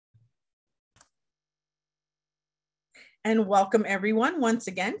And welcome everyone once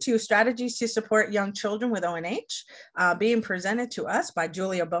again to Strategies to Support Young Children with ONH, being presented to us by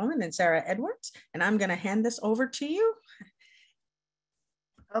Julia Bowman and Sara Edwards. And I'm going to hand this over to you.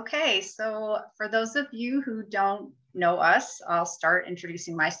 Okay, so for those of you who don't know us, I'll start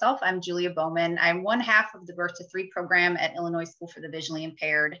introducing myself. I'm Julia Bowman. I'm one half of the Birth to 3 program at Illinois School for the Visually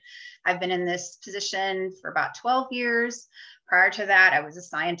Impaired. I've been in this position for about 12 years. Prior to that, I was a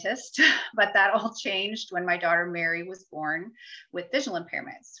scientist, but that all changed when my daughter Mary was born with visual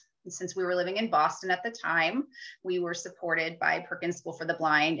impairments. And since we were living in Boston at the time, we were supported by Perkins School for the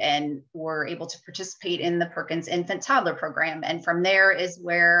Blind and were able to participate in the Perkins Infant Toddler program. And from there is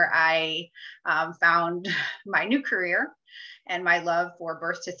where I found my new career and my love for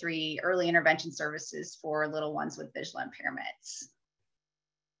Birth to 3 early intervention services for little ones with visual impairments.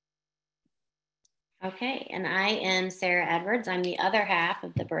 Okay, and I am Sara Edwards. I'm the other half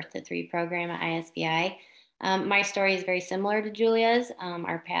of the Birth to 3 program at ISBI. My story is very similar to Julia's.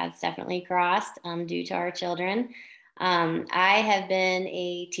 Our paths definitely crossed due to our children. I have been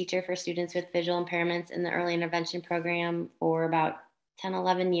a teacher for students with visual impairments in the early intervention program for about 10,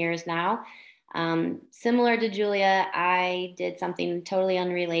 11 years now. Similar to Julia, I did something totally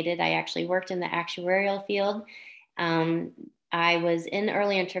unrelated. I actually worked in the actuarial field. I was in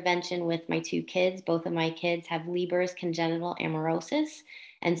early intervention with my 2 kids. Both of my kids have Leber's congenital amaurosis,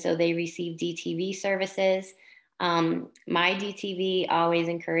 and so they receive DTV services. My DTV always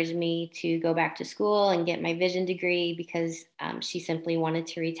encouraged me to go back to school and get my vision degree because she simply wanted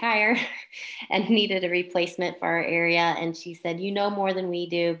to retire and needed a replacement for our area. And she said, "You know more than we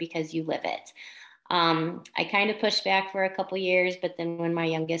do because you live it." I kind of pushed back for a couple years, but then when my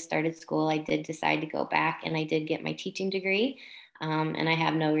youngest started school, I did decide to go back and I did get my teaching degree. And I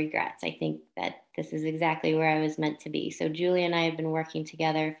have no regrets. I think that this is exactly where I was meant to be. So Julia and I have been working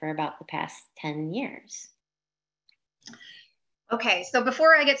together for about the past 10 years. Okay, so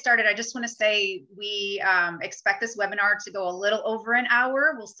before I get started, I just want to say we expect this webinar to go a little over an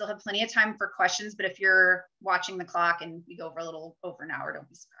hour. We'll still have plenty of time for questions, but if you're watching the clock and we go over a little over an hour, don't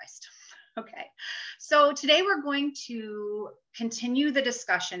be surprised. Okay, so today we're going to continue the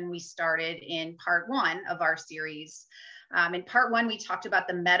discussion we started in part 1 of our series. In part 1, we talked about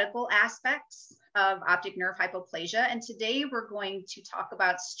the medical aspects of optic nerve hypoplasia, and today we're going to talk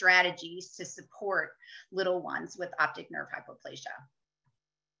about strategies to support little ones with optic nerve hypoplasia.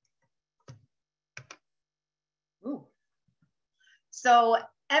 Ooh. So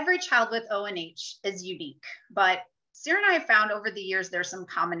every child with ONH is unique, but Sara and I have found over the years there's some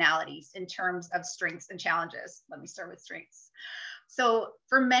commonalities in terms of strengths and challenges. Let me start with strengths. So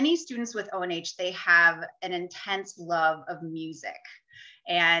for many students with ONH, they have an intense love of music.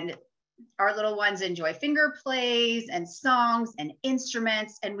 And our little ones enjoy finger plays and songs and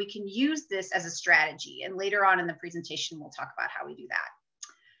instruments, and we can use this as a strategy. And later on in the presentation, we'll talk about how we do that.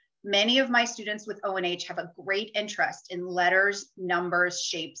 Many of my students with ONH have a great interest in letters, numbers,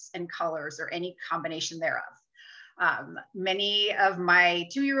 shapes, and colors, or any combination thereof. Many of my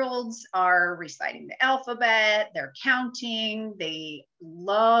 2-year-olds are reciting the alphabet, they're counting, they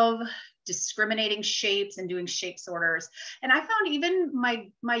love discriminating shapes and doing shape sorters. And I found even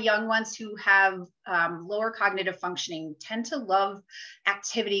my young ones who have lower cognitive functioning tend to love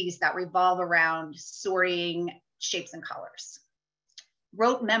activities that revolve around sorting shapes and colors.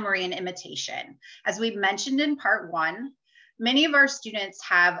 Rote memory and imitation. As we mentioned in part 1, many of our students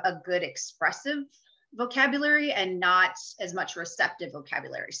have a good expressive vocabulary and not as much receptive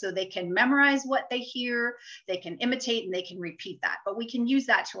vocabulary. So they can memorize what they hear, they can imitate, and they can repeat that, but we can use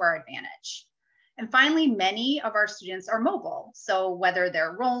that to our advantage. And finally, many of our students are mobile. So whether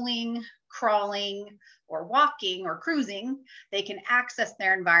they're rolling, crawling, or walking or cruising, they can access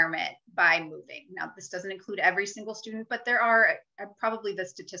their environment by moving. Now, this doesn't include every single student, but there are probably the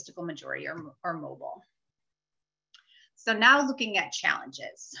statistical majority are mobile. So now looking at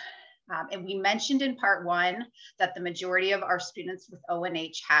challenges. And we mentioned in part 1 that the majority of our students with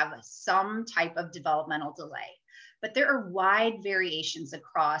ONH have some type of developmental delay, but there are wide variations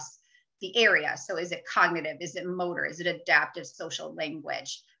across the area. So is it cognitive? Is it motor? Is it adaptive social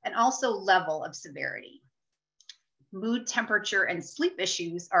language? And also level of severity. Mood, temperature, and sleep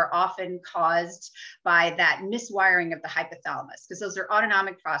issues are often caused by that miswiring of the hypothalamus, because those are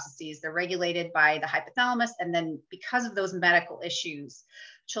autonomic processes. They're regulated by the hypothalamus. And then because of those medical issues,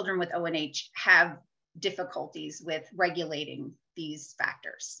 children with ONH have difficulties with regulating these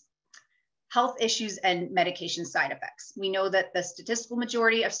factors. Health issues and medication side effects. We know that the statistical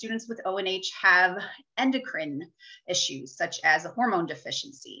majority of students with ONH have endocrine issues, such as a hormone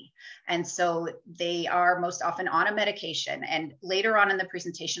deficiency. And so they are most often on a medication. And later on in the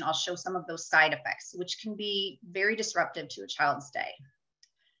presentation, I'll show some of those side effects, which can be very disruptive to a child's day.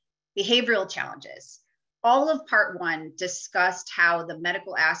 Behavioral challenges. All of part one discussed how the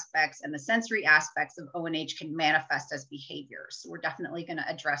medical aspects and the sensory aspects of ONH can manifest as behaviors. So we're definitely going to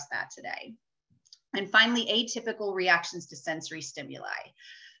address that today. And finally, atypical reactions to sensory stimuli.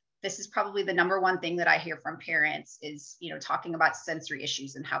 This is probably the number one thing that I hear from parents is, talking about sensory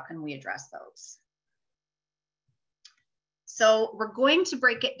issues and how can we address those. So we're going to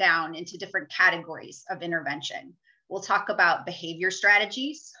break it down into different categories of intervention. We'll talk about behavior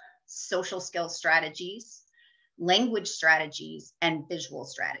strategies, social skills strategies, language strategies, and visual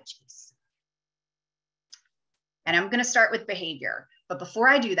strategies. And I'm going to start with behavior. But before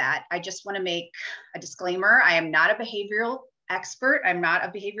I do that, I just want to make a disclaimer. I am not a behavioral expert. I'm not a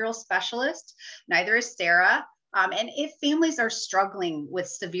behavioral specialist. Neither is Sara. And if families are struggling with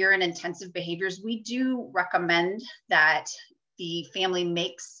severe and intensive behaviors, we do recommend that the family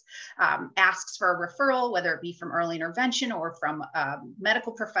asks for a referral, whether it be from early intervention or from a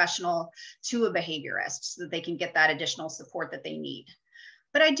medical professional to a behaviorist so that they can get that additional support that they need.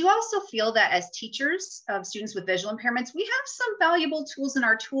 But I do also feel that as teachers of students with visual impairments, we have some valuable tools in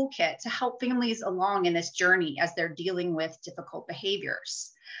our toolkit to help families along in this journey as they're dealing with difficult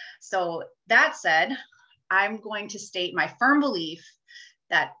behaviors. So that said, I'm going to state my firm belief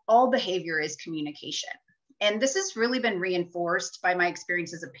that all behavior is communication. And this has really been reinforced by my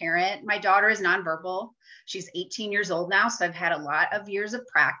experience as a parent. My daughter is nonverbal. She's 18 years old now, so I've had a lot of years of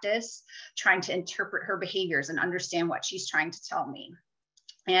practice trying to interpret her behaviors and understand what she's trying to tell me.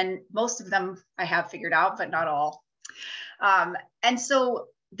 And most of them I have figured out, but not all. And so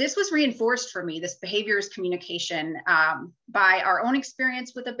this was reinforced for me, this behavior is communication, by our own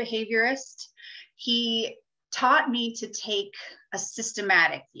experience with a behaviorist. He taught me to take a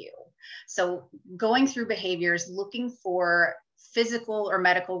systematic view. So going through behaviors, looking for physical or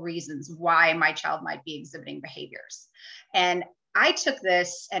medical reasons why my child might be exhibiting behaviors. And I took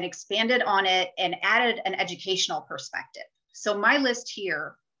this and expanded on it and added an educational perspective. So my list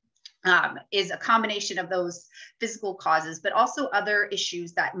here is a combination of those physical causes, but also other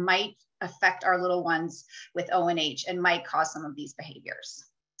issues that might affect our little ones with ONH and might cause some of these behaviors.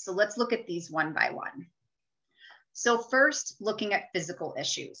 So let's look at these one by one. So first, looking at physical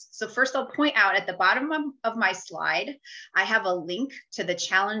issues. So first, I'll point out at the bottom of my slide, I have a link to the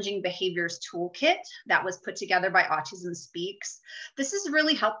Challenging Behaviors Toolkit that was put together by Autism Speaks. This is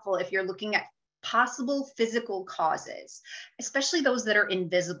really helpful if you're looking at possible physical causes, especially those that are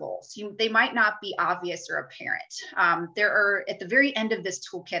invisible. So they might not be obvious or apparent. There are, at the very end of this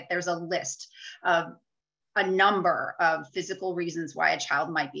toolkit, there's a list of a number of physical reasons why a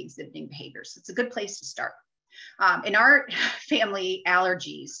child might be exhibiting behaviors. So it's a good place to start. In our family,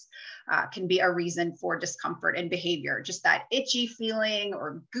 allergies can be a reason for discomfort and behavior, just that itchy feeling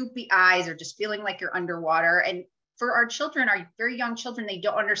or goopy eyes or just feeling like you're underwater. And for our children, our very young children, they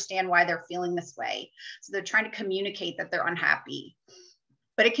don't understand why they're feeling this way. So they're trying to communicate that they're unhappy.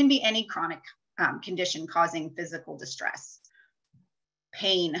 But it can be any chronic condition causing physical distress.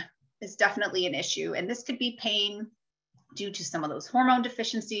 Pain is definitely an issue. And this could be pain due to some of those hormone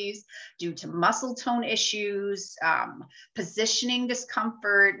deficiencies, due to muscle tone issues, positioning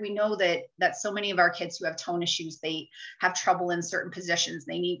discomfort. We know that so many of our kids who have tone issues, they have trouble in certain positions.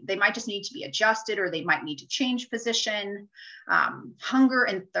 They might just need to be adjusted, or they might need to change position. Hunger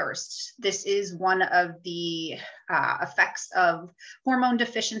and thirst. This is one of the effects of hormone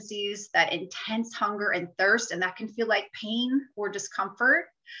deficiencies, that intense hunger and thirst, and that can feel like pain or discomfort.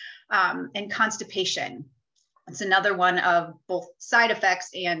 And constipation. It's another one of both side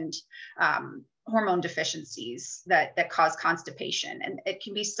effects and hormone deficiencies that cause constipation. And it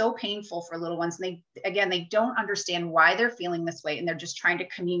can be so painful for little ones. And they don't understand why they're feeling this way. And they're just trying to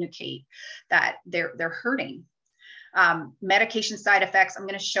communicate that they're hurting. Medication side effects. I'm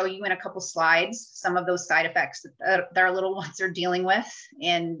going to show you in a couple slides some of those side effects that our little ones are dealing with.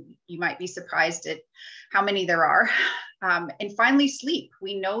 And you might be surprised at how many there are. And finally, sleep.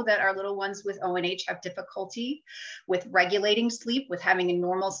 We know that our little ones with ONH have difficulty with regulating sleep, with having a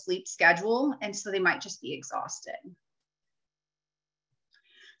normal sleep schedule, and so they might just be exhausted.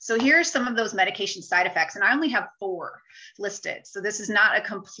 So here are some of those medication side effects, and I only have 4 listed. So this is not a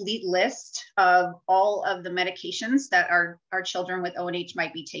complete list of all of the medications that our children with ONH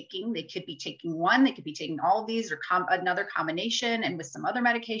might be taking. They could be taking one, they could be taking all of these, or another combination and with some other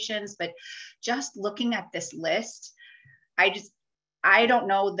medications. But just looking at this list, I don't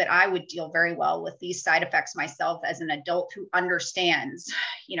know that I would deal very well with these side effects myself as an adult who understands,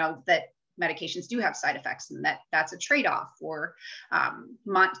 that medications do have side effects and that's a trade-off for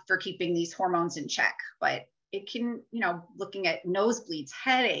keeping these hormones in check. But it can, looking at nosebleeds,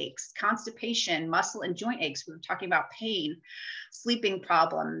 headaches, constipation, muscle and joint aches. We were talking about pain, sleeping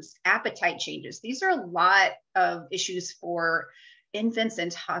problems, appetite changes. These are a lot of issues for infants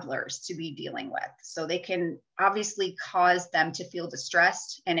and toddlers to be dealing with. So they can obviously cause them to feel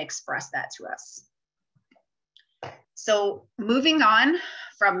distressed and express that to us. So moving on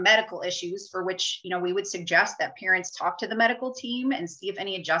from medical issues, for which, we would suggest that parents talk to the medical team and see if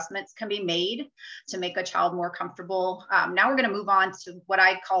any adjustments can be made to make a child more comfortable. Now we're going to move on to what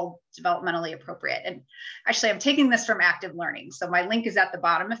I call developmentally appropriate. And actually, I'm taking this from Active Learning. So my link is at the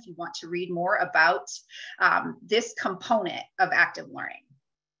bottom if you want to read more about this component of Active Learning.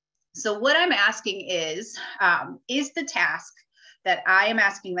 So what I'm asking is the task that I am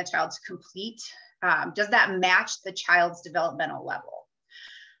asking the child to complete, does that match the child's developmental level?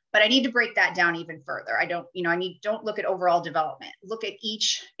 But I need to break that down even further. Don't look at overall development. Look at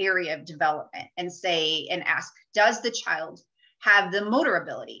each area of development and ask, does the child have the motor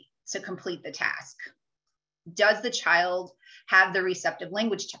ability to complete the task? Does the child have the receptive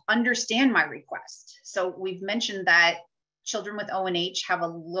language to understand my request? So we've mentioned that children with ONH have a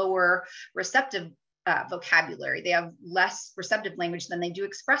lower receptive vocabulary. They have less receptive language than they do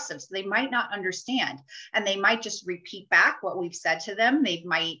expressive. So they might not understand, and they might just repeat back what we've said to them. They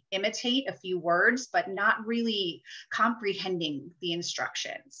might imitate a few words, but not really comprehending the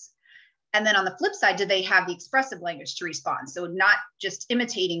instructions. And then on the flip side, do they have the expressive language to respond? So not just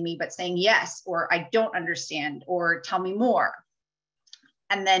imitating me, but saying yes, or I don't understand, or tell me more.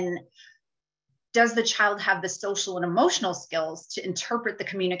 And then does the child have the social and emotional skills to interpret the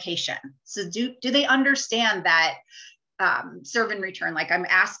communication? So do they understand that serve and return, like I'm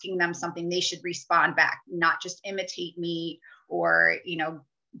asking them something, they should respond back, not just imitate me or,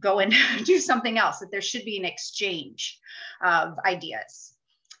 go and do something else, that there should be an exchange of ideas.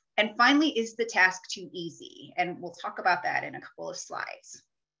 And finally, is the task too easy? And we'll talk about that in a couple of slides.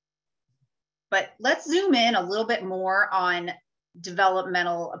 But let's zoom in a little bit more on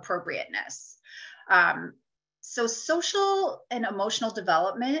developmental appropriateness. So social and emotional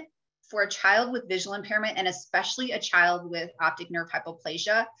development for a child with visual impairment, and especially a child with optic nerve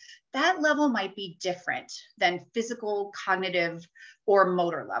hypoplasia, that level might be different than physical, cognitive, or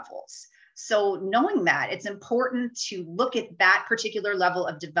motor levels. So knowing that, it's important to look at that particular level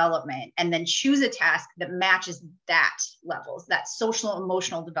of development and then choose a task that matches that level, that social,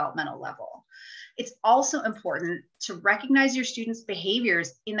 emotional, developmental level. It's also important to recognize your students'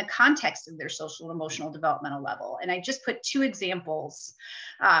 behaviors in the context of their social and emotional developmental level. And I just put two examples.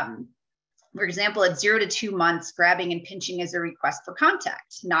 For example, at 0 to 2 months, grabbing and pinching is a request for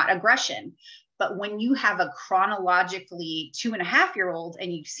contact, not aggression. But when you have a chronologically 2.5-year-old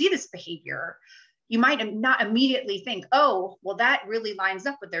and you see this behavior, you might not immediately think, oh, well, that really lines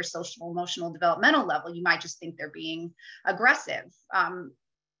up with their social, emotional, developmental level. You might just think they're being aggressive.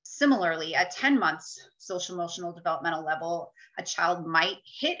 Similarly, at 10 months, social, emotional, developmental level, a child might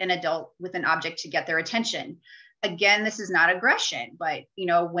hit an adult with an object to get their attention. Again, this is not aggression, but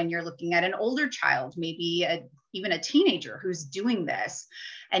when you're looking at an older child, maybe even a teenager who's doing this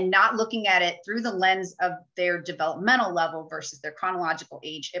and not looking at it through the lens of their developmental level versus their chronological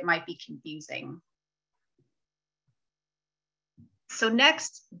age, it might be confusing. So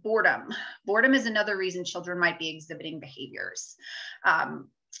next, boredom. Boredom is another reason children might be exhibiting behaviors.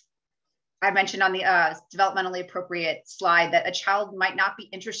 I mentioned on the developmentally appropriate slide that a child might not be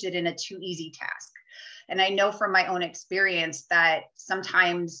interested in a too easy task. And I know from my own experience that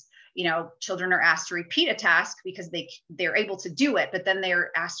sometimes, children are asked to repeat a task because they're able to do it, but then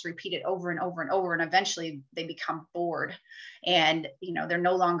they're asked to repeat it over and over and over, and eventually they become bored and, they're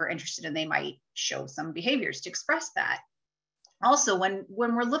no longer interested, and they might show some behaviors to express that. Also, when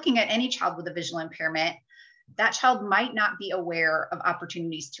we're looking at any child with a visual impairment, that child might not be aware of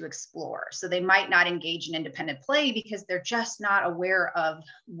opportunities to explore. So they might not engage in independent play because they're just not aware of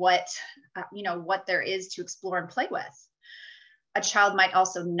what there is to explore and play with. A child might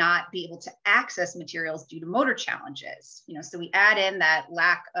also not be able to access materials due to motor challenges. So we add in that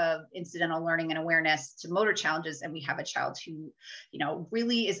lack of incidental learning and awareness to motor challenges, and we have a child who,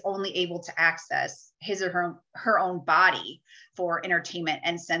 really is only able to access his or her own body for entertainment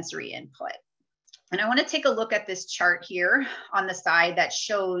and sensory input. And I want to take a look at this chart here on the side that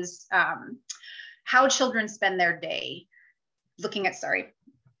shows how children spend their day looking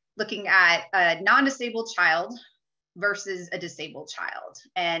at a non-disabled child versus a disabled child.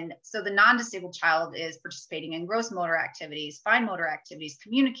 And so the non-disabled child is participating in gross motor activities, fine motor activities,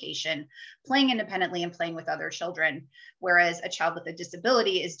 communication, playing independently and playing with other children. Whereas a child with a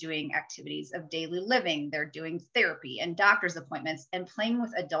disability is doing activities of daily living. They're doing therapy and doctor's appointments and playing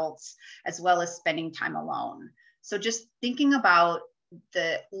with adults, as well as spending time alone. So just thinking about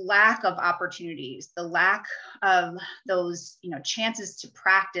the lack of opportunities, the lack of those, chances to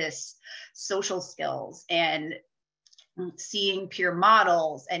practice social skills and seeing peer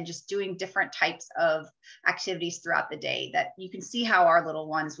models and just doing different types of activities throughout the day, that you can see how our little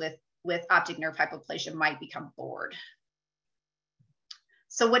ones with optic nerve hypoplasia might become bored.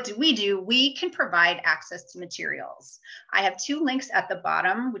 So what do? We can provide access to materials. I have 2 links at the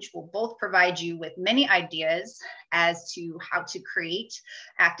bottom, which will both provide you with many ideas as to how to create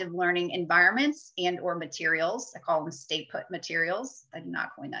active learning environments and or materials. I call them stay put materials. I did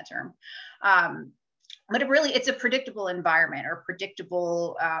not coin that term. But it's a predictable environment or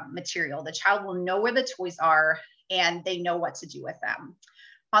predictable material. The child will know where the toys are and they know what to do with them.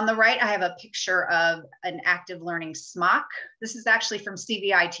 On the right, I have a picture of an active learning smock. This is actually from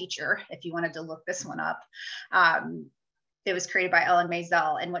CVI Teacher, if you wanted to look this one up. It was created by Ellen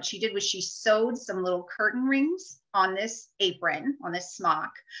Maisel. And what she did was she sewed some little curtain rings on this apron, on this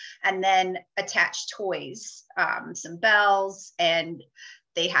smock, and then attached toys, some bells, and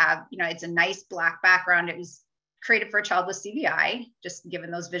they have, it's a nice black background. It was created for a child with CVI, just given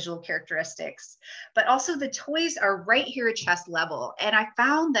those visual characteristics. But also the toys are right here at chest level. And I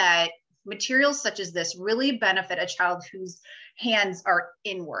found that materials such as this really benefit a child whose hands are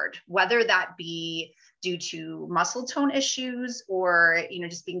inward, whether that be due to muscle tone issues or,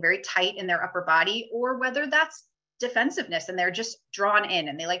 just being very tight in their upper body, or whether that's defensiveness and they're just drawn in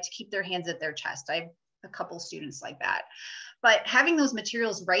and they like to keep their hands at their chest. I have a couple students like that. But having those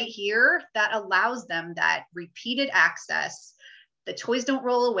materials right here, that allows them that repeated access. The toys don't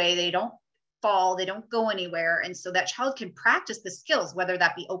roll away, they don't fall, they don't go anywhere. And so that child can practice the skills, whether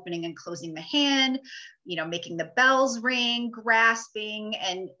that be opening and closing the hand, making the bells ring, grasping.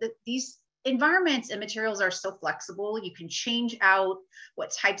 And these environments and materials are so flexible. You can change out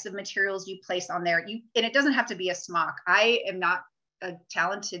what types of materials you place on there. And it doesn't have to be a smock. I am not a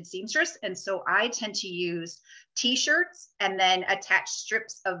talented seamstress, and so I tend to use t-shirts and then attach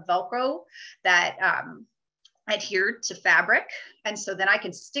strips of Velcro that adhere to fabric, and so then I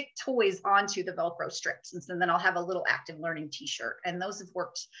can stick toys onto the Velcro strips, and so then I'll have a little active learning t-shirt. And those have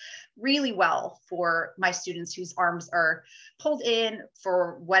worked really well for my students whose arms are pulled in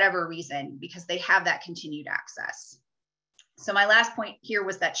for whatever reason, because they have that continued access. So my last point here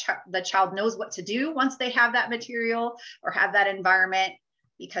was that the child knows what to do once they have that material or have that environment,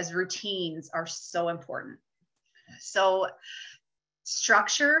 because routines are so important. So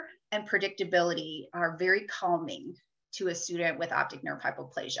structure and predictability are very calming to a student with optic nerve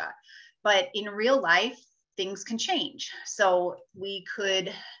hypoplasia. But in real life, things can change. So we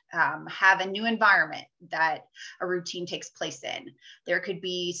could have a new environment that a routine takes place in. There could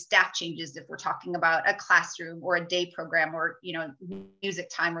be staff changes if we're talking about a classroom or a day program or music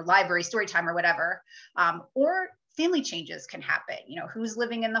time or library story time or whatever. Or family changes can happen. Who's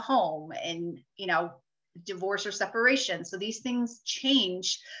living in the home and divorce or separation. So these things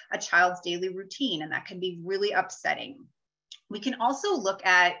change a child's daily routine, and that can be really upsetting. We can also look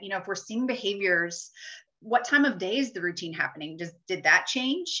at, if we're seeing behaviors, what time of day is the routine happening? Did that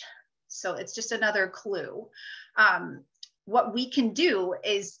change? So it's just another clue. What we can do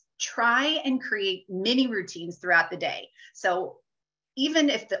is try and create mini routines throughout the day. So even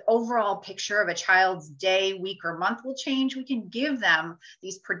if the overall picture of a child's day, week, or month will change, we can give them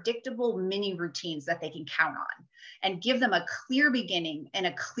these predictable mini routines that they can count on and give them a clear beginning and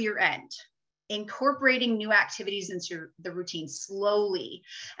a clear end. Incorporating new activities into the routine slowly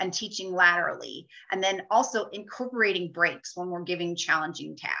and teaching laterally, and then also incorporating breaks when we're giving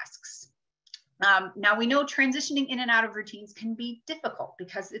challenging tasks. Now we know transitioning in and out of routines can be difficult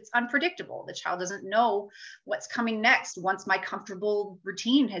because it's unpredictable. The child doesn't know what's coming next once my comfortable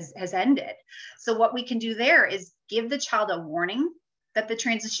routine has ended. So what we can do there is give the child a warning that the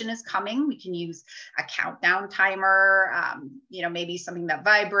transition is coming. We can use a countdown timer, maybe something that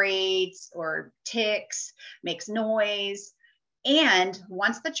vibrates or ticks, makes noise. And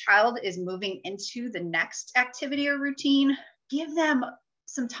once the child is moving into the next activity or routine, give them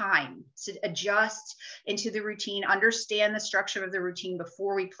some time to adjust into the routine, understand the structure of the routine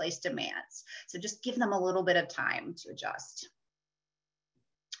before we place demands. So just give them a little bit of time to adjust.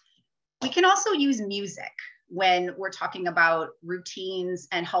 We can also use music when we're talking about routines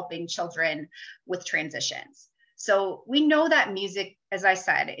and helping children with transitions. So we know that music, as I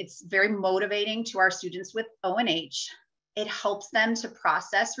said, it's very motivating to our students with ONH. It helps them to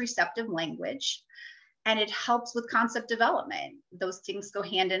process receptive language, and it helps with concept development. Those things go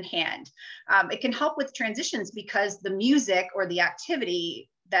hand in hand. It can help with transitions because the music or the activity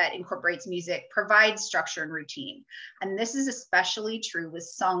that incorporates music provides structure and routine. And this is especially true with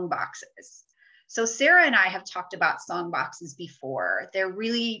song boxes. So Sara and I have talked about song boxes before. They're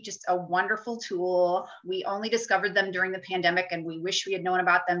really just a wonderful tool. We only discovered them during the pandemic, and we wish we had known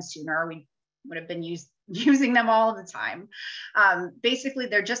about them sooner. We would have been using them all the time. Basically,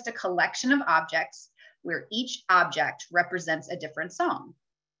 they're just a collection of objects where each object represents a different song.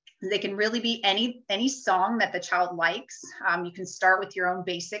 They can really be any song that the child likes. You can start with your own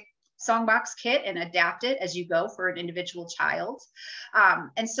basic songbox kit and adapt it as you go for an individual child.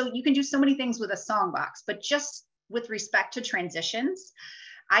 And so you can do so many things with a songbox, but just with respect to transitions,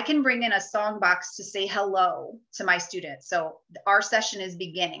 I can bring in a songbox to say hello to my students. So our session is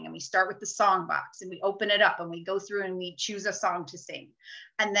beginning and we start with the songbox and we open it up and we go through and we choose a song to sing.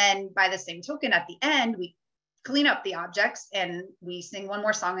 And then by the same token, at the end, we clean up the objects and we sing one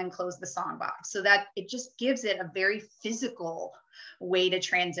more song and close the songbox, so that it just gives it a very physical way to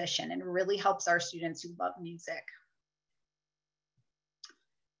transition and really helps our students who love music.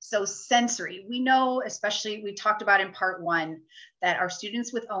 So sensory, we know, especially we talked about in part 1, that our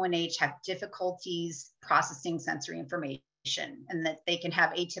students with ONH have difficulties processing sensory information and that they can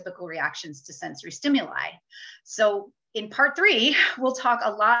have atypical reactions to sensory stimuli. So in part 3, we'll talk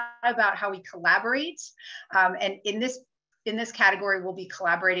a lot about how we collaborate. And in this category, we'll be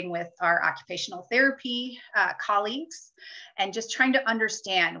collaborating with our occupational therapy colleagues and just trying to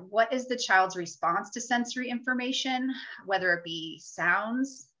understand what is the child's response to sensory information, whether it be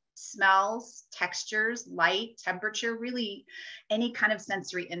sounds, smells, textures, light, temperature, really any kind of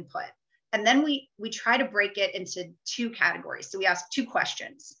sensory input. And then we try to break it into 2 categories. So we ask 2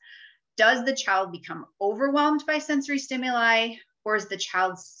 questions. Does the child become overwhelmed by sensory stimuli, or is the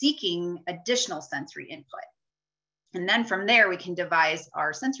child seeking additional sensory input? And then from there, we can devise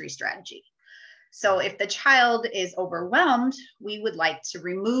our sensory strategy. So if the child is overwhelmed, we would like to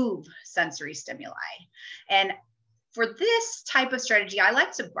remove sensory stimuli. And for this type of strategy, I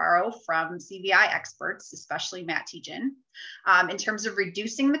like to borrow from CVI experts, especially Matt Tejan, in terms of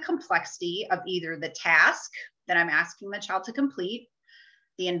reducing the complexity of either the task that I'm asking the child to complete,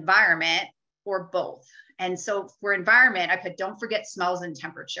 the environment, or both. And so for environment, I put don't forget smells and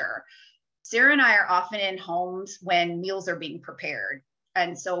temperature. Sara and I are often in homes when meals are being prepared.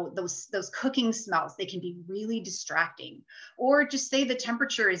 And so those cooking smells, they can be really distracting. Or just say the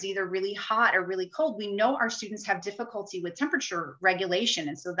temperature is either really hot or really cold. We know our students have difficulty with temperature regulation.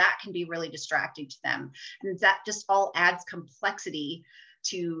 And so that can be really distracting to them. And that just all adds complexity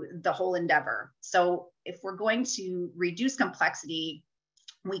to the whole endeavor. So if we're going to reduce complexity,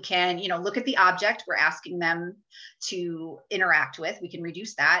 we can, look at the object we're asking them to interact with. We can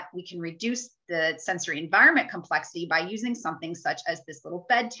reduce that. We can reduce the sensory environment complexity by using something such as this little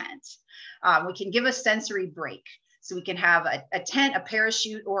bed tent. We can give a sensory break. So we can have a tent, a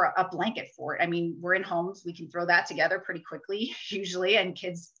parachute, or a blanket for it. I mean, we're in homes, we can throw that together pretty quickly, usually, and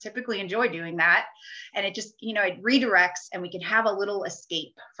kids typically enjoy doing that. And it just, it redirects, and we can have a little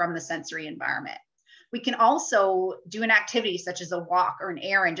escape from the sensory environment. We can also do an activity such as a walk or an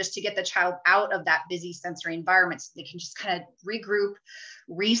errand just to get the child out of that busy sensory environment so they can just kind of regroup,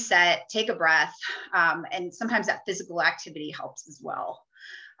 reset, take a breath. And sometimes that physical activity helps as well.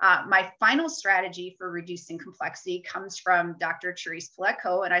 My final strategy for reducing complexity comes from Dr. Therese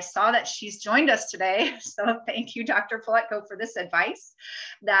Paletko, and I saw that she's joined us today. So thank you, Dr. Paletko, for this advice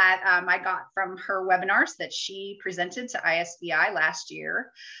that I got from her webinars that she presented to ISBI last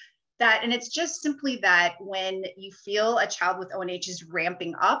year. And it's just simply that when you feel a child with ONH is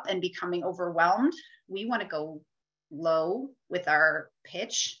ramping up and becoming overwhelmed, we want to go low with our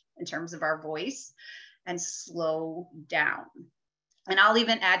pitch in terms of our voice and slow down. And I'll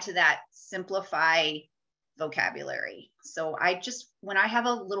even add to that, simplify vocabulary. So when I have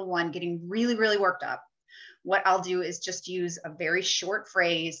a little one getting really, really worked up, what I'll do is just use a very short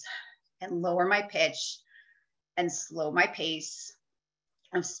phrase and lower my pitch and slow my pace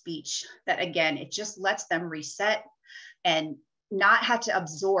of speech. That again, it just lets them reset and not have to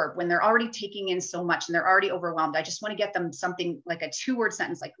absorb when they're already taking in so much and they're already overwhelmed. I just want to get them something like a 2-word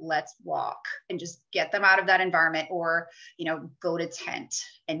sentence, like let's walk, and just get them out of that environment, or, go to tent,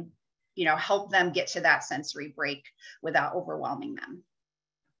 and, help them get to that sensory break without overwhelming them.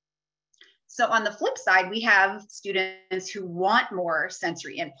 So on the flip side, we have students who want more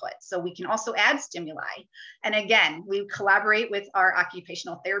sensory input. So we can also add stimuli. And again, we collaborate with our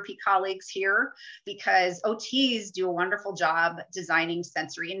occupational therapy colleagues here because OTs do a wonderful job designing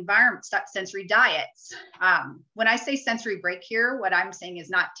sensory environments, sensory diets. When I say sensory break here, what I'm saying is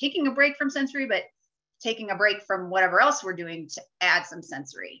not taking a break from sensory, but taking a break from whatever else we're doing to add some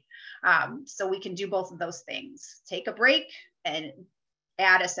sensory. So we can do both of those things, take a break and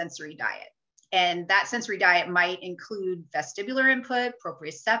add a sensory diet. And that sensory diet might include vestibular input,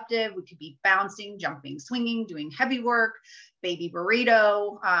 proprioceptive. We could be bouncing, jumping, swinging, doing heavy work, baby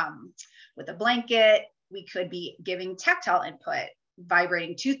burrito with a blanket. We could be giving tactile input,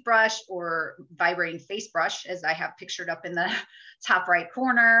 vibrating toothbrush or vibrating face brush, as I have pictured up in the top right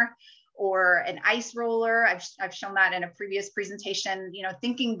corner, or an ice roller. I've shown that in a previous presentation,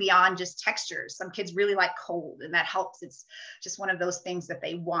 thinking beyond just textures. Some kids really like cold, and that helps. It's just one of those things that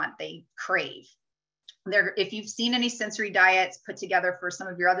they want, they crave. If you've seen any sensory diets put together for some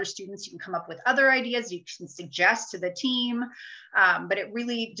of your other students, you can come up with other ideas you can suggest to the team, but it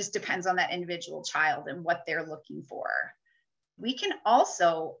really just depends on that individual child and what they're looking for. We can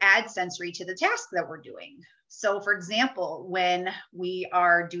also add sensory to the task that we're doing. So for example, when we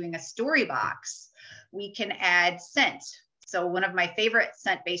are doing a story box, we can add scent. So one of my favorite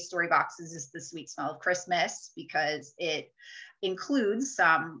scent-based story boxes is The Sweet Smell of Christmas, because it includes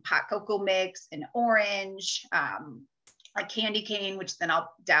some hot cocoa mix, an orange, a candy cane, which then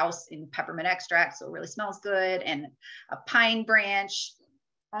I'll douse in peppermint extract, so it really smells good, and a pine branch,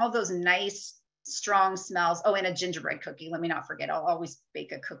 all those nice strong smells. Oh, and a gingerbread cookie. Let me not forget. I'll always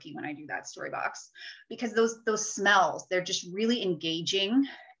bake a cookie when I do that story box, because those smells, they're just really engaging.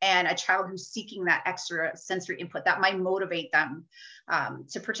 And a child who's seeking that extra sensory input, that might motivate them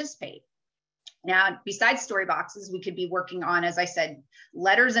to participate. Now, besides story boxes, we could be working on, as I said,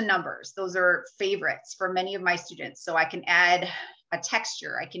 letters and numbers. Those are favorites for many of my students. So I can add a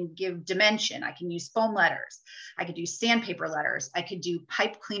texture, I can give dimension, I can use foam letters, I could do sandpaper letters, I could do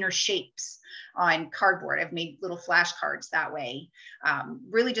pipe cleaner shapes on cardboard. I've made little flashcards that way.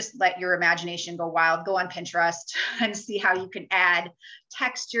 Really just let your imagination go wild, go on Pinterest and see how you can add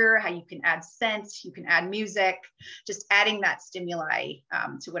texture, how you can add scent, you can add music, just adding that stimuli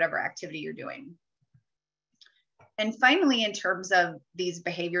to whatever activity you're doing. And finally, in terms of these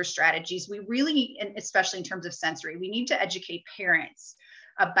behavior strategies, we really, and especially in terms of sensory, we need to educate parents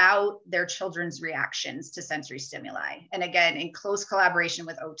about their children's reactions to sensory stimuli. And again, in close collaboration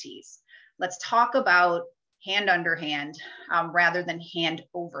with OTs, let's talk about hand under hand rather than hand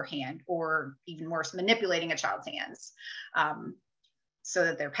over hand, or even worse, manipulating a child's hands so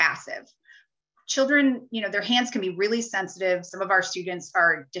that they're passive. Children, their hands can be really sensitive. Some of our students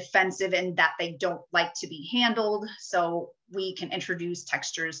are defensive in that they don't like to be handled. So we can introduce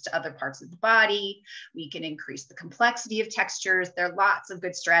textures to other parts of the body. We can increase the complexity of textures. There are lots of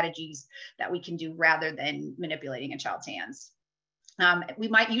good strategies that we can do rather than manipulating a child's hands. We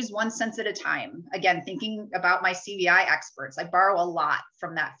might use one sense at a time. Again, thinking about my CVI experts, I borrow a lot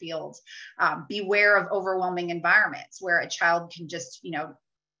from that field. Beware of overwhelming environments where a child can just,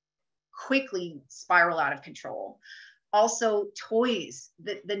 quickly spiral out of control. Also, toys.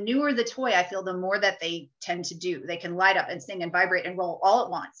 The newer the toy, I feel, the more that they tend to do. They can light up and sing and vibrate and roll all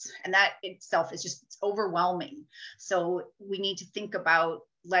at once. And that itself is just overwhelming. So we need to think about,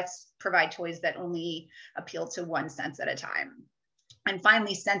 let's provide toys that only appeal to one sense at a time. And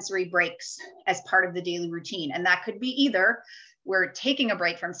finally, sensory breaks as part of the daily routine. And that could be either we're taking a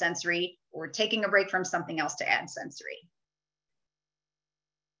break from sensory or taking a break from something else to add sensory.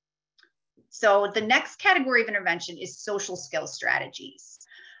 So the next category of intervention is social skills strategies.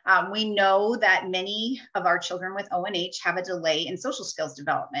 We know that many of our children with ONH have a delay in social skills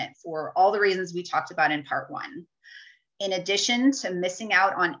development for all the reasons we talked about in part one. In addition to missing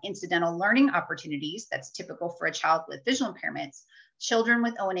out on incidental learning opportunities, that's typical for a child with visual impairments, children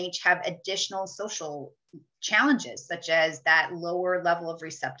with ONH have additional social challenges, such as that lower level of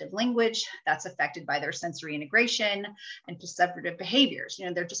receptive language that's affected by their sensory integration and perceptive behaviors.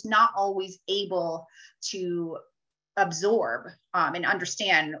 They're just not always able to absorb and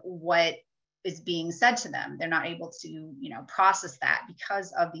understand what is being said to them. They're not able to, process that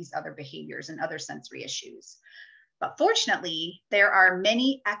because of these other behaviors and other sensory issues. But fortunately, there are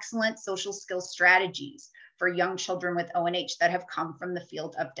many excellent social skills strategies for young children with ONH that have come from the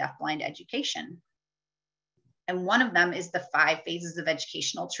field of deafblind education. And one of them is the 5 phases of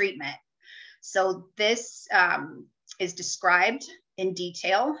educational treatment. So this is described in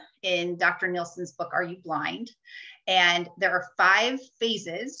detail in Dr. Nielsen's book, Are You Blind? And there are 5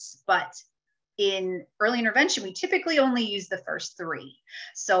 phases, but in early intervention, we typically only use the first 3.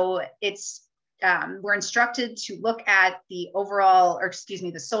 So it's we're instructed to look at the overall, or excuse me,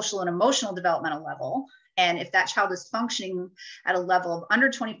 the social and emotional developmental level. And if that child is functioning at a level of under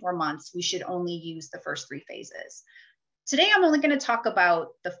 24 months, we should only use the first 3 phases. Today, I'm only going to talk about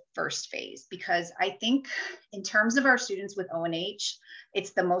the first phase because I think in terms of our students with ONH,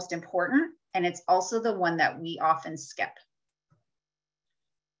 it's the most important, and it's also the one that we often skip.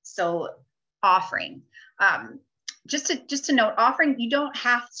 So offering. Just to note, offering, you don't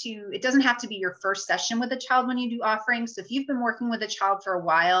have to, it doesn't have to be your first session with a child when you do offering. So if you've been working with a child for a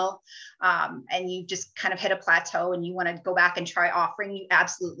while and you just kind of hit a plateau and you want to go back and try offering, you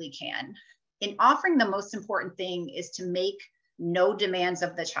absolutely can. In offering, the most important thing is to make no demands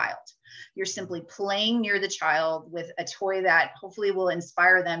of the child. You're simply playing near the child with a toy that hopefully will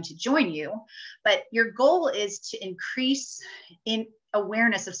inspire them to join you. But your goal is to increase in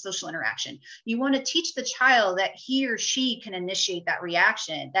awareness of social interaction. You want to teach the child that he or she can initiate that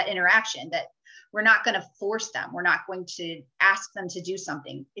reaction, that interaction, that we're not going to force them. We're not going to ask them to do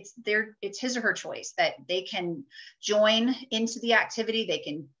something. It's his or her choice, that they can join into the activity. They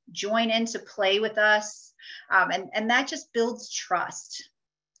can join in to play with us. And that just builds trust.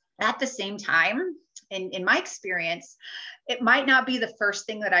 At the same time, in my experience, it might not be the first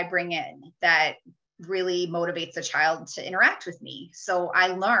thing that I bring in that really motivates a child to interact with me. So I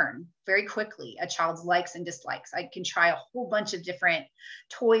learn very quickly a child's likes and dislikes. I can try a whole bunch of different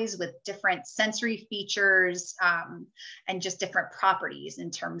toys with different sensory features and just different properties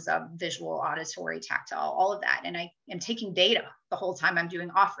in terms of visual, auditory, tactile, all of that. And I am taking data the whole time I'm doing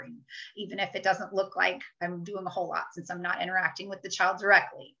offering, even if it doesn't look like I'm doing a whole lot since I'm not interacting with the child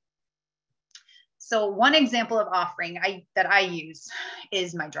directly. So one example of offering that I use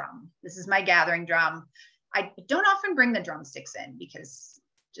is my drum. This is my gathering drum. I don't often bring the drumsticks in because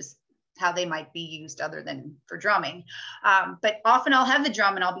just how they might be used other than for drumming. But often I'll have the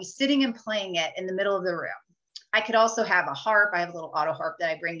drum and I'll be sitting and playing it in the middle of the room. I could also have a harp. I have a little auto harp that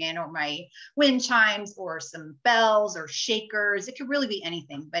I bring in, or my wind chimes, or some bells or shakers. It could really be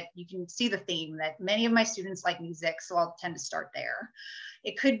anything, but you can see the theme that many of my students like music, so I'll tend to start there.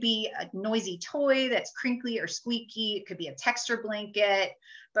 It could be a noisy toy that's crinkly or squeaky. It could be a texture blanket,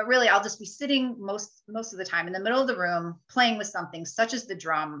 but really I'll just be sitting most of the time in the middle of the room playing with something such as the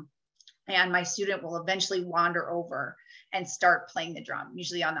drum, and my student will eventually wander over and start playing the drum,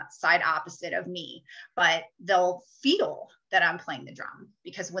 usually on that side opposite of me, but they'll feel that I'm playing the drum,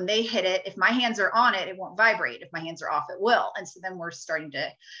 because when they hit it, if my hands are on it, it won't vibrate. If my hands are off, it will. And so then we're starting to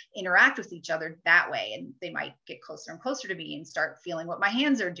interact with each other that way. And they might get closer and closer to me and start feeling what my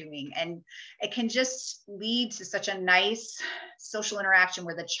hands are doing. And it can just lead to such a nice social interaction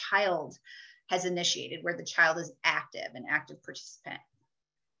where the child has initiated, where the child is active, an active participant.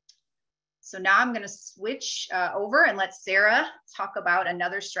 So now I'm going to switch over and let Sara talk about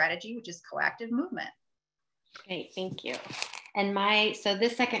another strategy, which is coactive movement. Great, thank you. And so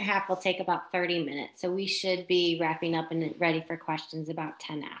this second half will take about 30 minutes. So we should be wrapping up and ready for questions about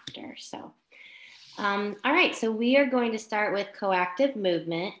 10 after. So, all right, so we are going to start with coactive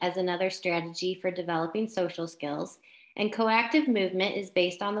movement as another strategy for developing social skills. And coactive movement is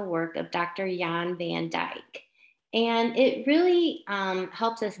based on the work of Dr. Jan van Dijk. And it really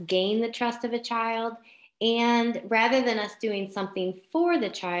helps us gain the trust of a child. And rather than us doing something for the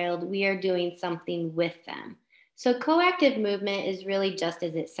child, we are doing something with them. So coactive movement is really just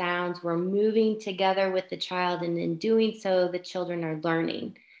as it sounds. We're moving together with the child, and in doing so, the children are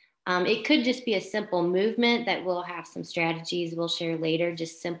learning. It could just be a simple movement that we'll have some strategies we'll share later,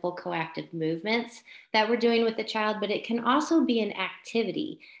 just simple coactive movements that we're doing with the child, but it can also be an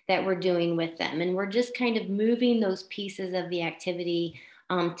activity that we're doing with them. And we're just kind of moving those pieces of the activity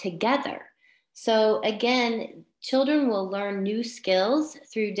together. So again, children will learn new skills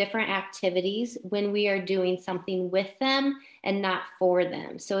through different activities when we are doing something with them and not for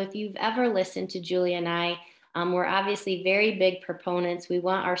them. So if you've ever listened to Julia and I, we're obviously very big proponents. We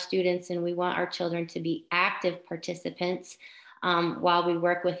want our students and we want our children to be active participants while we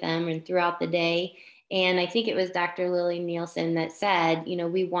work with them and throughout the day. And I think it was Dr. Lily Nielsen that said, you know,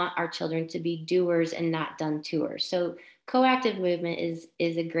 we want our children to be doers and not done-toers. So coactive movement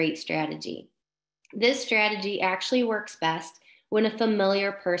is a great strategy. This strategy actually works best when a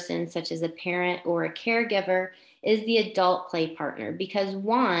familiar person, such as a parent or a caregiver, is the adult play partner, because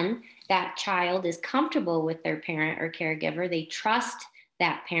one, that child is comfortable with their parent or caregiver. They trust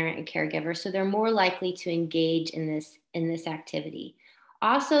that parent and caregiver, so they're more likely to engage in this activity.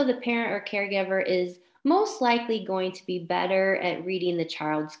 Also, the parent or caregiver is most likely going to be better at reading the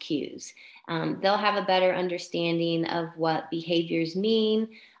child's cues. They'll have a better understanding of what behaviors mean,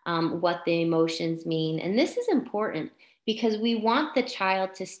 what the emotions mean. And this is important because we want the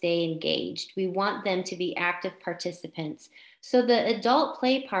child to stay engaged. We want them to be active participants. So the adult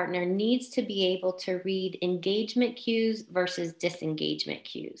play partner needs to be able to read engagement cues versus disengagement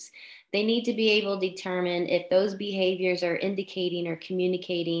cues. They need to be able to determine if those behaviors are indicating or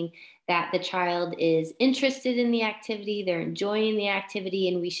communicating that the child is interested in the activity, they're enjoying the activity,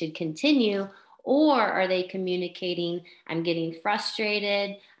 and we should continue. Or are they communicating, I'm getting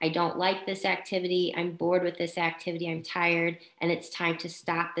frustrated, I don't like this activity, I'm bored with this activity, I'm tired, and it's time to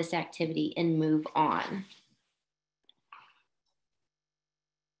stop this activity and move on.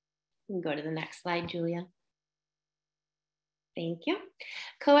 You can go to the next slide, Julia. Thank you.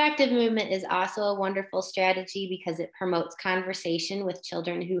 Coactive movement is also a wonderful strategy because it promotes conversation with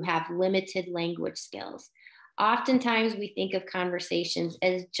children who have limited language skills. Oftentimes we think of conversations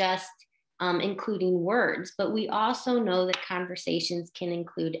as just including words, but we also know that conversations can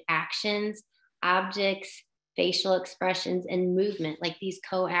include actions, objects, facial expressions, and movement, like these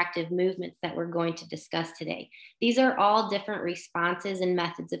coactive movements that we're going to discuss today. These are all different responses and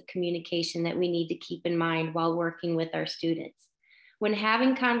methods of communication that we need to keep in mind while working with our students. When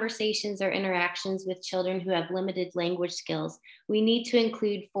having conversations or interactions with children who have limited language skills, we need to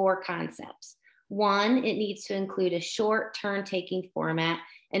include 4 concepts. 1, it needs to include a short turn-taking format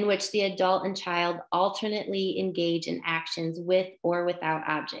in which the adult and child alternately engage in actions with or without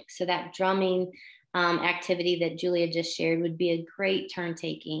objects. So that drumming activity that Julia just shared would be a great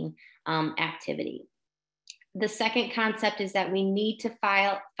turn-taking activity. The second concept is that we need to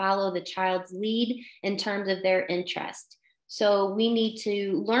follow the child's lead in terms of their interest. So we need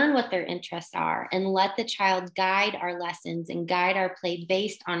to learn what their interests are and let the child guide our lessons and guide our play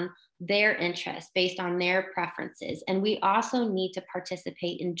based on their interests, based on their preferences. And we also need to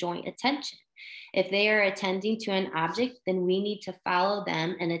participate in joint attention. If they are attending to an object, then we need to follow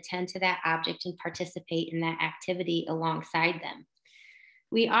them and attend to that object and participate in that activity alongside them.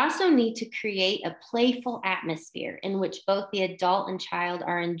 We also need to create a playful atmosphere in which both the adult and child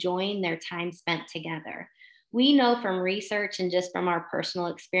are enjoying their time spent together. We know from research and just from our personal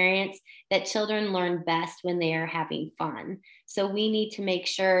experience that children learn best when they are having fun. So we need to make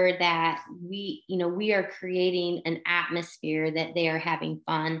sure that we are creating an atmosphere that they are having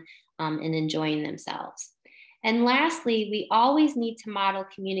fun and enjoying themselves. And lastly, we always need to model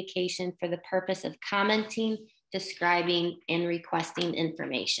communication for the purpose of commenting, describing, and requesting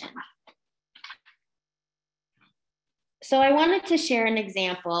information. So I wanted to share an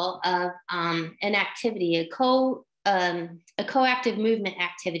example of an activity, a coactive movement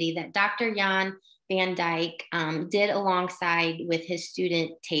activity that Dr. Jan Van Dyke did alongside with his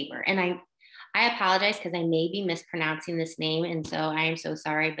student Tabor. And I apologize because I may be mispronouncing this name, and so I am so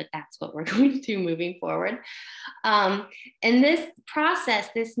sorry, but that's what we're going to do moving forward. And this process,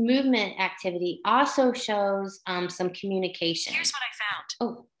 this movement activity also shows some communication. Here's what I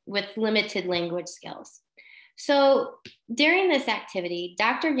found. Oh, with limited language skills. So during this activity,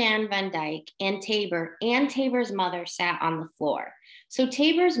 Dr. Jan Van Dyke and Tabor's mother sat on the floor. So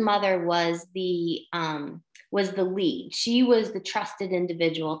Tabor's mother was the lead. She was the trusted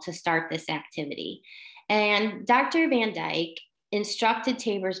individual to start this activity. And Dr. Van Dyke instructed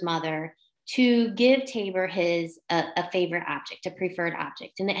Tabor's mother to give Tabor a favorite object, a preferred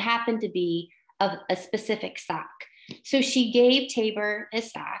object. And it happened to be a specific sock. So she gave Tabor a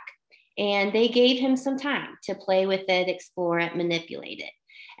sock, and they gave him some time to play with it, explore it, manipulate it.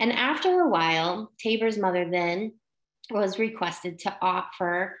 And after a while, Tabor's mother then was requested to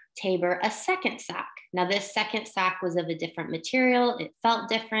offer Tabor a second sock. Now, this second sock was of a different material. It felt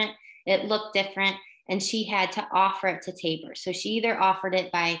different. It looked different. And she had to offer it to Tabor. So she either offered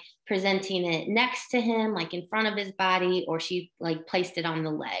it by presenting it next to him, like in front of his body, or she placed it on the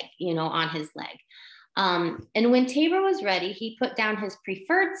leg, on his leg. And when Tabor was ready, he put down his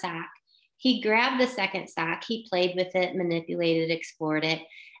preferred sock. He grabbed the second sock, he played with it, manipulated, explored it.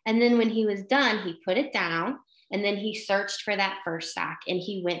 And then when he was done, he put it down, and then he searched for that first sock, and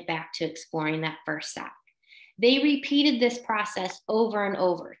he went back to exploring that first sock. They repeated this process over and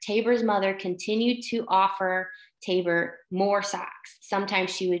over. Tabor's mother continued to offer Tabor more socks. Sometimes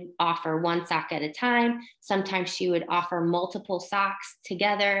she would offer one sock at a time. Sometimes she would offer multiple socks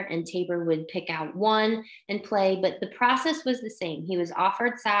together, and Tabor would pick out one and play. But the process was the same. He was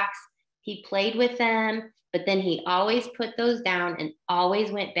offered socks. He played with them, but then he always put those down and always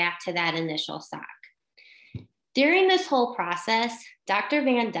went back to that initial sock. During this whole process, Dr.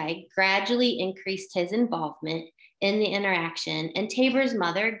 Van Dyke gradually increased his involvement in the interaction, and Tabor's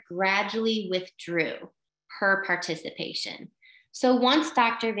mother gradually withdrew her participation. So once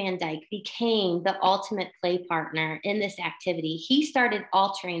Dr. Van Dyke became the ultimate play partner in this activity, he started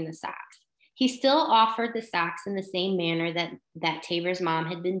altering the socks. He still offered the socks in the same manner that Tabor's mom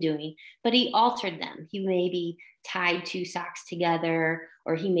had been doing, but he altered them. He maybe tied 2 socks together,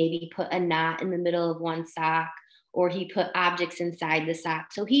 or he maybe put a knot in the middle of one sock, or he put objects inside the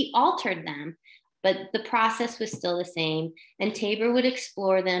sock. So he altered them, but the process was still the same. And Tabor would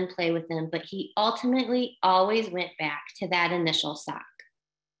explore them, play with them, but he ultimately always went back to that initial sock.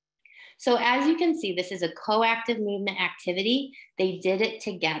 So as you can see, this is a coactive movement activity. They did it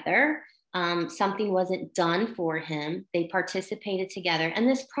together. Something wasn't done for him. They participated together. And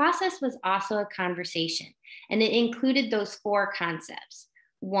this process was also a conversation. And it included those 4 concepts.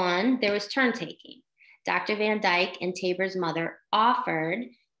 1, there was turn taking. Dr. Van Dyke and Tabor's mother offered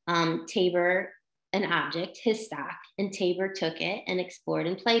Tabor an object, his sock, and Tabor took it and explored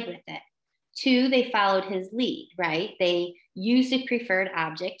and played with it. 2, they followed his lead, right? They used a preferred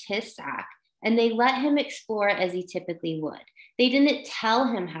object, his sock, and they let him explore as he typically would. They didn't tell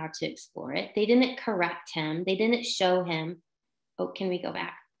him how to explore it. They didn't correct him. They didn't show him. Oh, can we go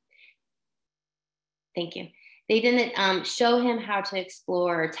back? Thank you. They didn't show him how to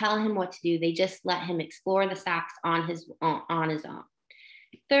explore or tell him what to do. They just let him explore the socks on his own.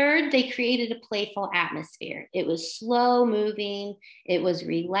 3rd, they created a playful atmosphere. It was slow moving. It was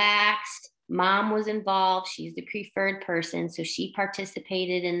relaxed. Mom was involved. She's the preferred person, so she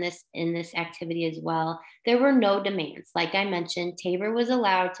participated in this activity as well. There were no demands. Like I mentioned, Tabor was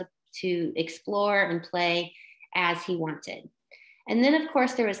allowed to explore and play as he wanted. And then, of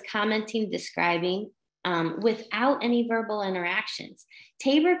course, there was commenting, describing, without any verbal interactions.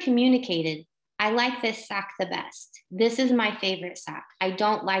 Tabor communicated, I like this sock the best. This is my favorite sock. I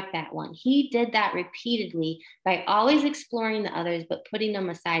don't like that one. He did that repeatedly by always exploring the others, but putting them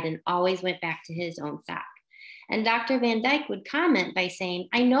aside, and always went back to his own sock. And Dr. Van Dyke would comment by saying,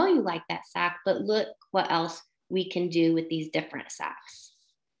 I know you like that sock, but look what else we can do with these different socks.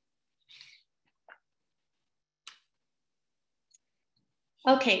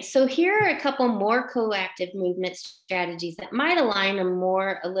 Okay, so here are a couple more coactive movement strategies that might align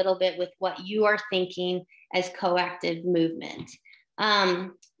a little bit with what you are thinking as coactive movement.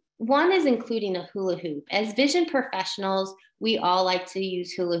 One is including a hula hoop. As vision professionals, we all like to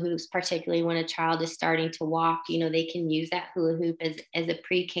use hula hoops, particularly when a child is starting to walk. You know, they can use that hula hoop as a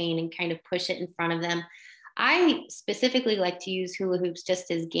pre-cane and kind of push it in front of them. I specifically like to use hula hoops just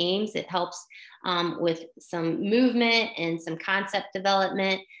as games. It helps with some movement and some concept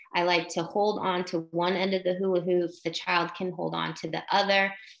development. I like to hold on to one end of the hula hoop. The child can hold on to the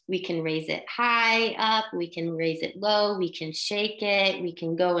other. We can raise it high up. We can raise it low. We can shake it. We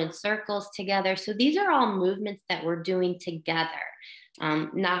can go in circles together. So these are all movements that we're doing together,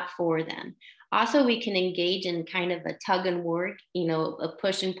 not for them. Also, we can engage in kind of a tug and work, you know, a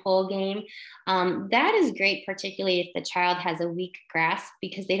push and pull game. That is great, particularly if the child has a weak grasp,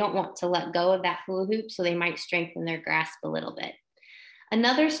 because they don't want to let go of that hula hoop, so they might strengthen their grasp a little bit.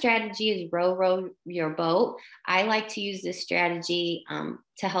 Another strategy is row your boat. I like to use this strategy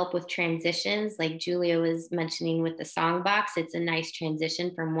to help with transitions, like Julia was mentioning with the song box. It's a nice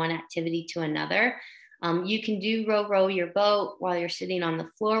transition from one activity to another. You can do row your boat while you're sitting on the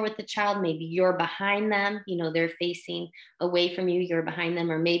floor with the child. Maybe you're behind them, you know, they're facing away from you, you're behind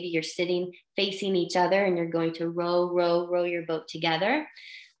them, or maybe you're sitting facing each other and you're going to row your boat together.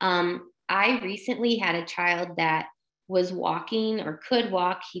 I recently had a child that was walking or could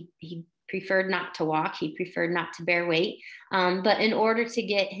walk. He preferred not to walk. He preferred not to bear weight. But in order to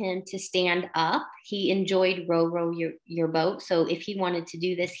get him to stand up, he enjoyed row your boat. So if he wanted to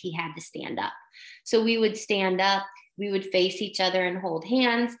do this, he had to stand up. So we would stand up, we would face each other and hold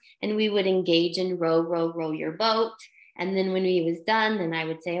hands, and we would engage in row your boat. And then when we was done, then I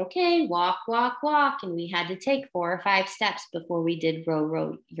would say, okay, walk. And we had to take 4 or 5 steps before we did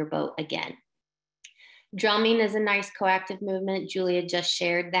row your boat again. Drumming is a nice coactive movement. Julia just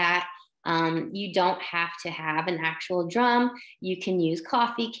shared that. You don't have to have an actual drum. You can use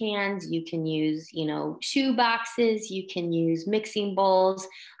coffee cans. You can use, you know, shoe boxes. You can use mixing bowls,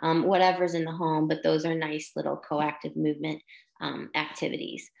 whatever's in the home, but those are nice little coactive movement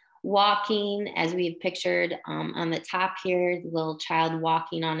activities. Walking, as we've pictured on the top here, the little child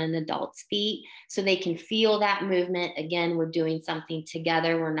walking on an adult's feet, so they can feel that movement. Again, we're doing something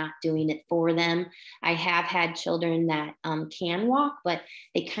together. We're not doing it for them. I have had children that can walk, but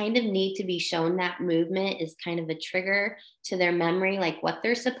they kind of need to be shown that movement is kind of a trigger to their memory, like what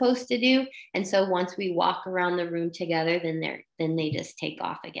they're supposed to do. And so once we walk around the room together, then they just take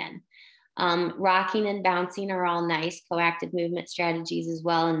off again. Rocking and bouncing are all nice coactive movement strategies as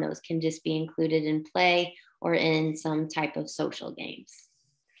well, and those can just be included in play or in some type of social games.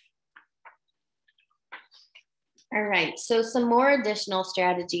 All right, so some more additional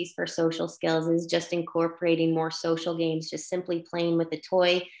strategies for social skills is just incorporating more social games, just simply playing with a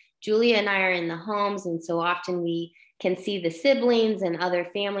toy. Julia and I are in the homes, and so often we can see the siblings and other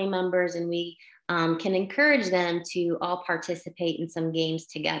family members, and we can encourage them to all participate in some games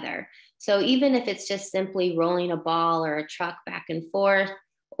together. So even if it's just simply rolling a ball or a truck back and forth,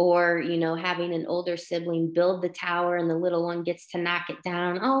 or, you know, having an older sibling build the tower and the little one gets to knock it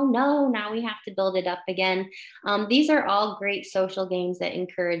down. Oh no, now we have to build it up again. These are all great social games that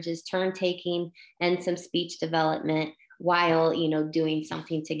encourages turn taking and some speech development while, you know, doing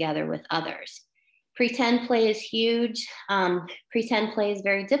something together with others. Pretend play is huge. Pretend play is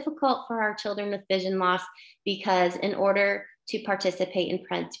very difficult for our children with vision loss because in order to participate in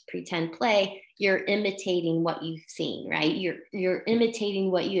pretend play, you're imitating what you've seen, right? You're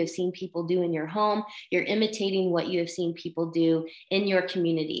imitating what you have seen people do in your home. You're imitating what you have seen people do in your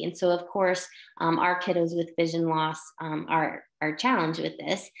community. And so, of course, our kiddos with vision loss are challenged with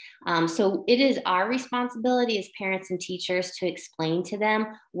this. So it is our responsibility as parents and teachers to explain to them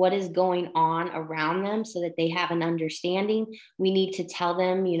what is going on around them so that they have an understanding. We need to tell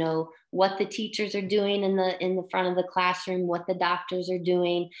them, you know, what the teachers are doing in the front of the classroom, what the doctors are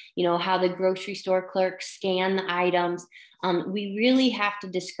doing, you know, how the grocery store clerks scan the items. We really have to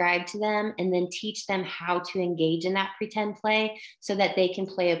describe to them and then teach them how to engage in that pretend play so that they can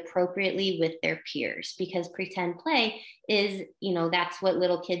play appropriately with their peers, because pretend play is, you know, that's what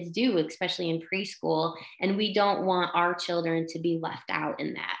little kids do, especially in preschool. And we don't want our children to be left out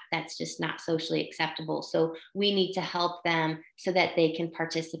in that. That's just not socially acceptable. So we need to help them so that they can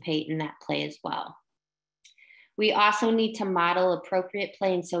participate in that play as well. We also need to model appropriate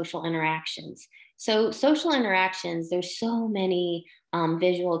play and social interactions. So social interactions, there's so many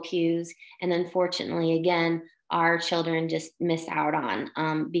visual cues. And unfortunately, again, our children just miss out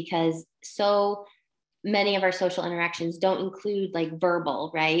on because so many of our social interactions don't include like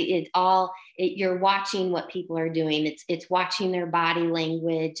verbal, right? You're watching what people are doing. It's watching their body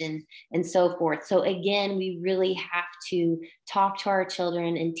language and so forth. So again, we really have to talk to our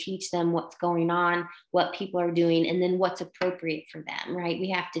children and teach them what's going on, what people are doing, and then what's appropriate for them, right?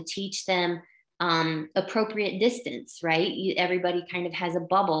 We have to teach them appropriate distance, right? Everybody kind of has a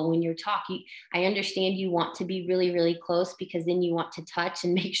bubble when you're talking. I understand you want to be really, really close because then you want to touch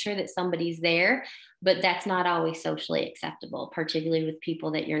and make sure that somebody's there, but that's not always socially acceptable, particularly with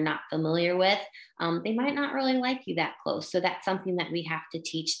people that you're not familiar with. They might not really like you that close. So that's something that we have to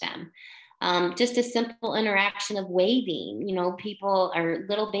teach them. Just a simple interaction of waving, you know, people or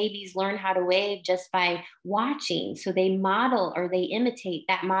little babies learn how to wave just by watching. So they model or they imitate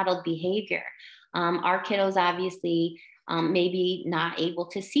that modeled behavior. Our kiddos obviously maybe not able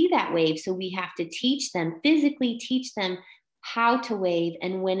to see that wave. So we have to teach them, physically teach them how to wave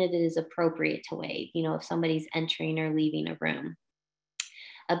and when it is appropriate to wave, you know, if somebody's entering or leaving a room.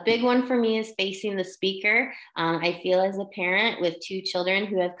 A big one for me is facing the speaker. I feel as a parent with 2 children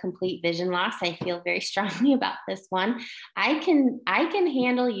who have complete vision loss, I feel very strongly about this one. I can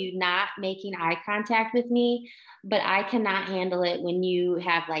handle you not making eye contact with me, but I cannot handle it when you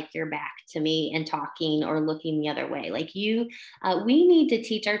have like your back to me and talking or looking the other way. Like we need to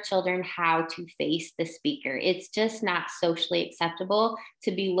teach our children how to face the speaker. It's just not socially acceptable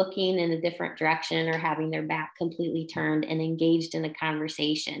to be looking in a different direction or having their back completely turned and engaged in a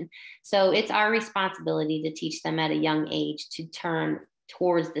conversation. So it's our responsibility to teach them at a young age to turn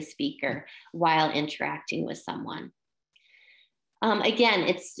towards the speaker while interacting with someone. Again,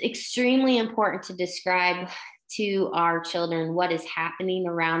 it's extremely important to describe to our children what is happening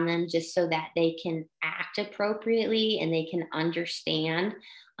around them just so that they can act appropriately and they can understand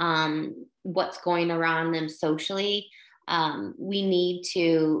what's going around them socially. We need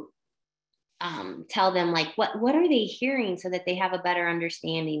to tell them like what are they hearing so that they have a better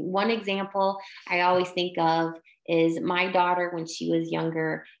understanding. One example I always think of is my daughter, when she was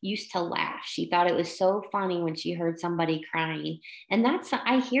younger, used to laugh. She thought it was so funny when she heard somebody crying. And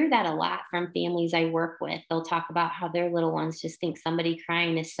I hear that a lot from families I work with. They'll talk about how their little ones just think somebody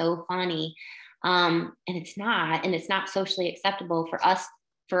crying is so funny. And it's not socially acceptable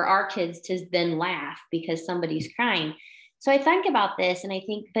for our kids to then laugh because somebody's crying. So I think about this and I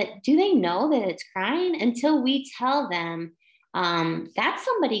think, but do they know that it's crying until we tell them that's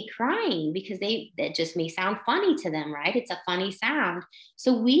somebody crying because that just may sound funny to them, right? It's a funny sound.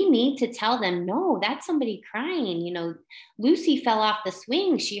 So we need to tell them, no, that's somebody crying. You know, Lucy fell off the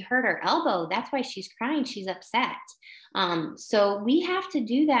swing. She hurt her elbow. That's why she's crying. She's upset. So we have to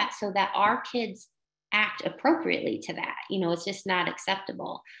do that so that our kids act appropriately to that. You know, it's just not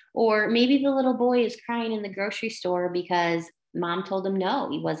acceptable. Or maybe the little boy is crying in the grocery store because mom told him no,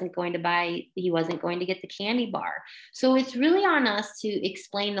 he wasn't going to get the candy bar. So it's really on us to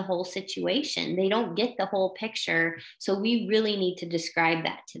explain the whole situation. They don't get the whole picture, so we really need to describe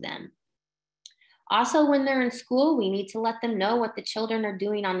that to them. Also, when they're in school, we need to let them know what the children are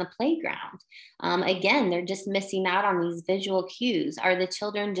doing on the playground. Again, they're just missing out on these visual cues. Are the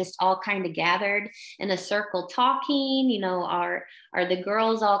children just all kind of gathered in a circle talking? You know, are the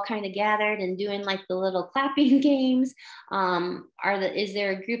girls all kind of gathered and doing like the little clapping games? Is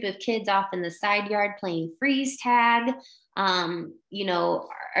there a group of kids off in the side yard playing freeze tag? You know,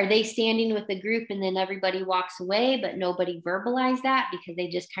 are they standing with the group and then everybody walks away, but nobody verbalized that because they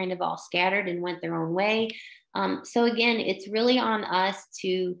just kind of all scattered and went their own way? So again, it's really on us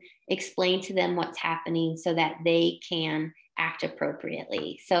to explain to them what's happening so that they can act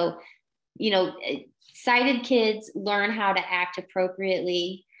appropriately. So, you know, sighted kids learn how to act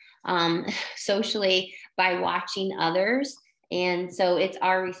appropriately socially by watching others. And so it's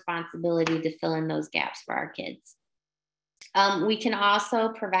our responsibility to fill in those gaps for our kids. We can also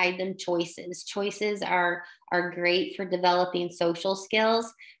provide them choices. Choices are great for developing social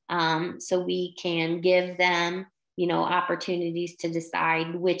skills. So we can give them, you know, opportunities to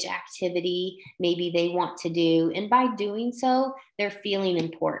decide which activity maybe they want to do. And by doing so, they're feeling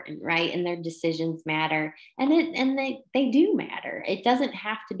important, right? And their decisions matter. And they do matter. It doesn't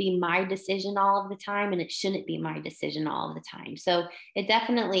have to be my decision all of the time, and it shouldn't be my decision all of the time. So it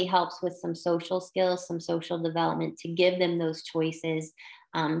definitely helps with some social skills, some social development, to give them those choices,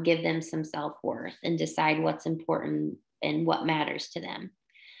 give them some self-worth, and decide what's important and what matters to them.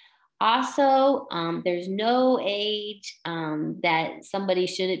 Also, there's no age that somebody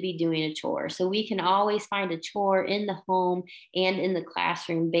shouldn't be doing a chore. So we can always find a chore in the home and in the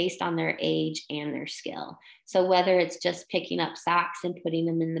classroom based on their age and their skill. So whether it's just picking up socks and putting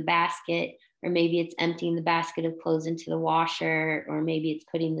them in the basket, or maybe it's emptying the basket of clothes into the washer, or maybe it's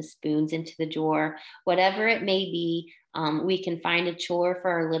putting the spoons into the drawer, whatever it may be, we can find a chore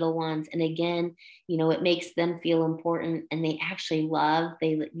for our little ones. And again, you know, it makes them feel important, and they actually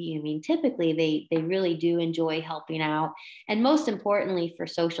typically they really do enjoy helping out. And most importantly, for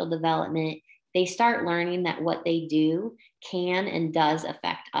social development, they start learning that what they do can and does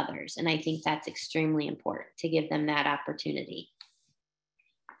affect others. And I think that's extremely important to give them that opportunity.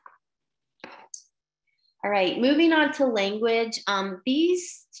 All right, moving on to language.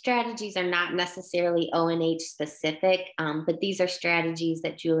 These strategies are not necessarily ONH specific, but these are strategies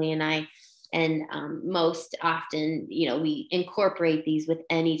that Julie and I, and most often, you know, we incorporate these with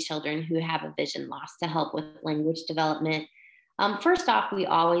any children who have a vision loss to help with language development. First off, we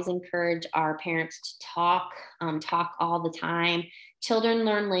always encourage our parents to talk all the time. Children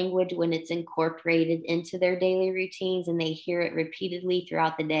learn language when it's incorporated into their daily routines and they hear it repeatedly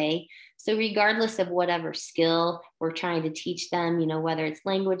throughout the day. So regardless of whatever skill we're trying to teach them, you know, whether it's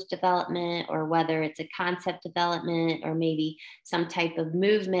language development or whether it's a concept development or maybe some type of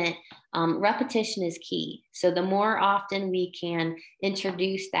movement, repetition is key. So the more often we can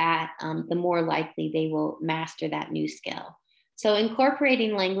introduce that, the more likely they will master that new skill. So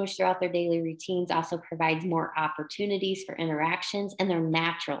incorporating language throughout their daily routines also provides more opportunities for interactions, and they're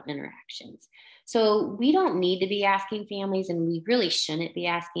natural interactions. So we don't need to be asking families, and we really shouldn't be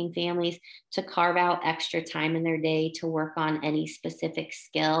asking families to carve out extra time in their day to work on any specific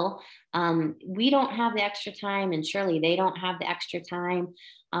skill. We don't have the extra time, and surely they don't have the extra time.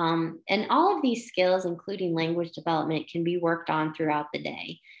 And all of these skills, including language development, can be worked on throughout the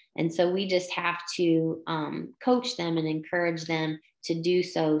day. And so we just have to coach them and encourage them to do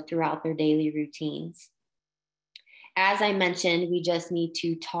so throughout their daily routines. As I mentioned, we just need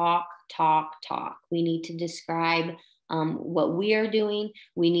to talk. We need to describe what we are doing.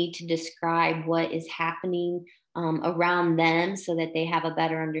 We need to describe what is happening around them so that they have a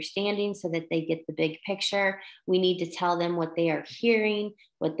better understanding, so that they get the big picture. We need to tell them what they are hearing,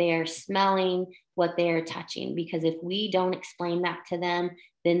 what they are smelling, what they are touching, because if we don't explain that to them,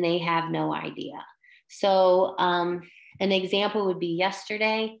 then they have no idea. So an example would be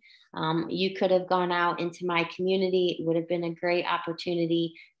yesterday. You could have gone out into my community. It would have been a great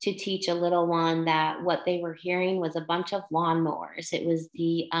opportunity to teach a little one that what they were hearing was a bunch of lawnmowers. It was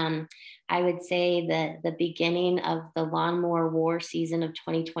the, I would say the beginning of the lawnmower war season of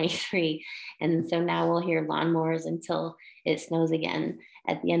 2023. And so now we'll hear lawnmowers until it snows again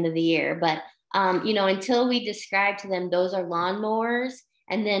at the end of the year. But, you know, until we describe to them those are lawnmowers,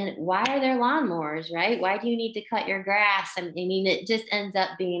 And then why are there lawnmowers, right? Why do you need to cut your grass? I mean, it just ends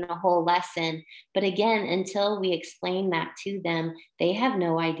up being a whole lesson. But again, until we explain that to them, they have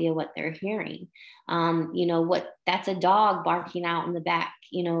no idea what they're hearing. What that's a dog barking out in the back,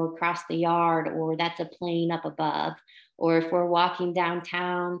 across the yard, or that's a plane up above. Or if we're walking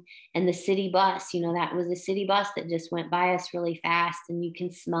downtown and the city bus, that was a city bus that just went by us really fast and you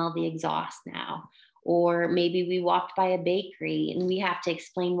can smell the exhaust now. Or maybe we walked by a bakery and we have to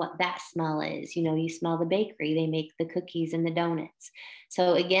explain what that smell is. You smell the bakery, they make the cookies and the donuts.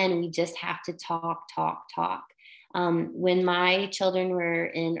 So again, we just have to talk. When my children were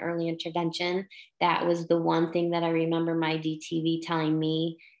in early intervention, that was the one thing that I remember my DTV telling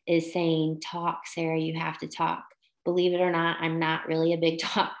me, is saying, talk, Sarah, you have to talk. Believe it or not, I'm not really a big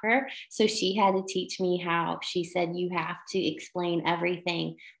talker. So she had to teach me how. She said, you have to explain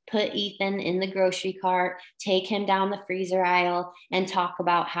everything. Put Ethan in the grocery cart, take him down the freezer aisle and talk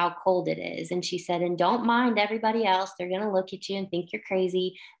about how cold it is. And she said, and don't mind everybody else. They're going to look at you and think you're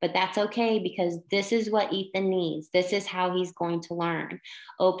crazy, but that's okay because this is what Ethan needs. This is how he's going to learn.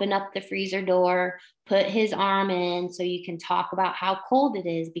 Open up the freezer door, put his arm in so you can talk about how cold it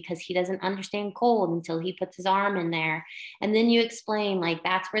is because he doesn't understand cold until he puts his arm in there. And then you explain, like,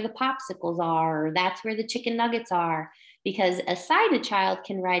 that's where the popsicles are, or that's where the chicken nuggets are. Because a sighted child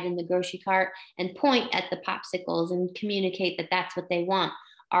can ride in the grocery cart and point at the popsicles and communicate that that's what they want.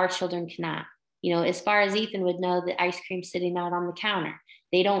 Our children cannot. As far as Ethan would know, the ice cream sitting out on the counter.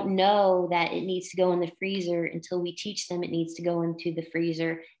 They don't know that it needs to go in the freezer until we teach them it needs to go into the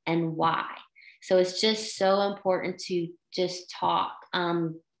freezer and why. So it's just so important to just talk.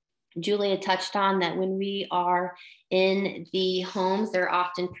 Julia touched on that when we are in the homes, they're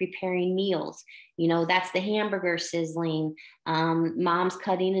often preparing meals. That's the hamburger sizzling. Mom's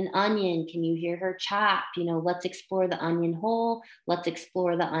cutting an onion. Can you hear her chop? Let's explore the onion whole. Let's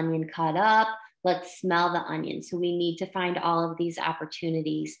explore the onion cut up. Let's smell the onion. So we need to find all of these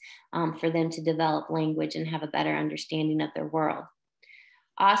opportunities for them to develop language and have a better understanding of their world.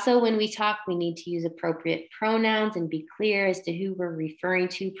 Also, when we talk, we need to use appropriate pronouns and be clear as to who we're referring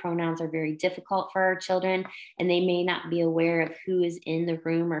to. Pronouns are very difficult for our children, and they may not be aware of who is in the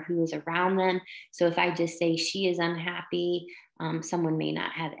room or who is around them. So if I just say she is unhappy, someone may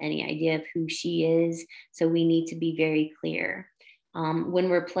not have any idea of who she is. So we need to be very clear. When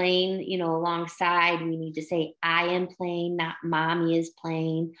we're playing, alongside, we need to say, I am playing, not mommy is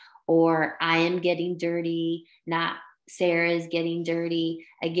playing, or I am getting dirty, not Sarah is getting dirty.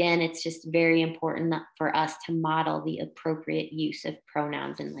 Again, it's just very important for us to model the appropriate use of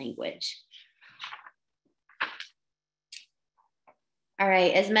pronouns and language. All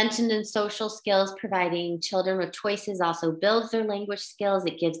right, as mentioned in social skills, providing children with choices also builds their language skills.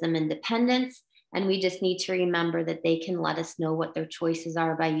 It gives them independence. And we just need to remember that they can let us know what their choices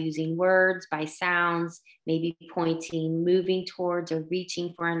are by using words, by sounds, maybe pointing, moving towards or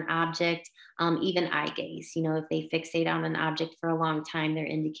reaching for an object, even eye gaze. If they fixate on an object for a long time, they're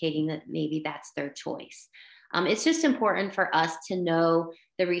indicating that maybe that's their choice. It's just important for us to know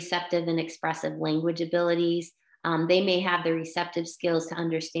the receptive and expressive language abilities. They may have the receptive skills to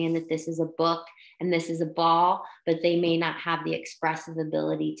understand that this is a book and this is a ball, but they may not have the expressive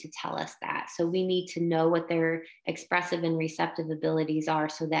ability to tell us that. So we need to know what their expressive and receptive abilities are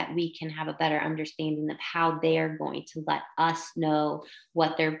so that we can have a better understanding of how they are going to let us know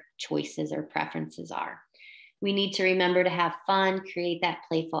what their choices or preferences are. We need to remember to have fun, create that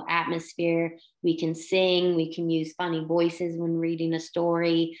playful atmosphere. We can sing, we can use funny voices when reading a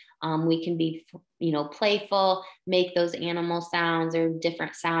story. We can be, playful, make those animal sounds or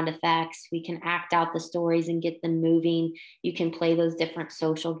different sound effects. We can act out the stories and get them moving. You can play those different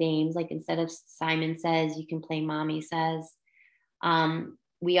social games. Like instead of Simon Says, you can play Mommy Says.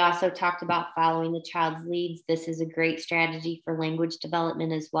 We also talked about following the child's leads. This is a great strategy for language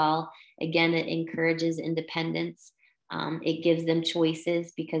development as well. Again, it encourages independence. It gives them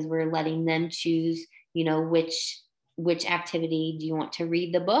choices because we're letting them choose, which activity. Do you want to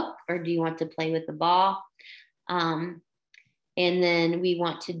read the book or do you want to play with the ball? And then we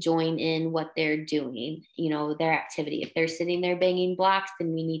want to join in what they're doing, their activity. If they're sitting there banging blocks,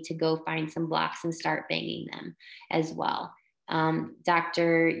 then we need to go find some blocks and start banging them as well.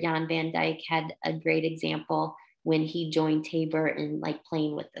 Dr. Jan Van Dyke had a great example when he joined Tabor in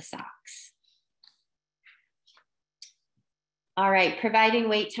playing with the socks. All right, providing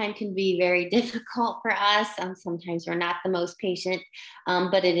wait time can be very difficult for us. Sometimes we're not the most patient,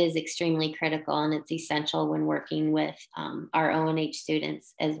 but it is extremely critical and it's essential when working with our ONH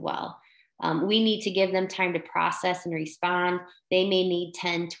students as well. We need to give them time to process and respond. They may need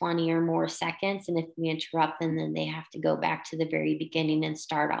 10, 20 or more seconds. And if we interrupt them, then they have to go back to the very beginning and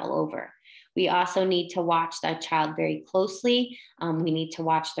start all over. We also need to watch the child very closely. We need to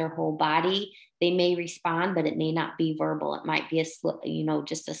watch their whole body. They may respond, but it may not be verbal. It might be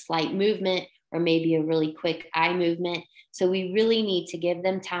just a slight movement, or maybe a really quick eye movement. So we really need to give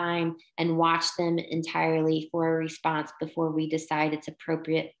them time and watch them entirely for a response before we decide it's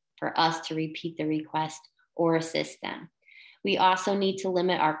appropriate for us to repeat the request or assist them. We also need to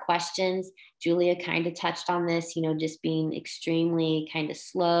limit our questions. Julia kind of touched on this, just being extremely kind of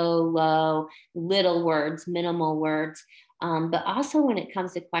slow, low, little words, minimal words. But also when it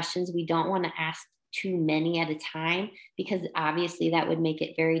comes to questions, we don't want to ask too many at a time, because obviously that would make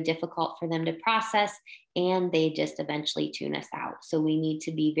it very difficult for them to process, and they just eventually tune us out. So we need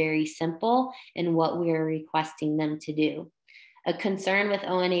to be very simple in what we are requesting them to do. A concern with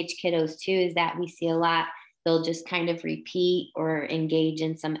ONH kiddos too is that we see a lot, they'll just kind of repeat or engage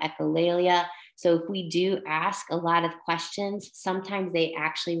in some echolalia. So if we do ask a lot of questions, sometimes they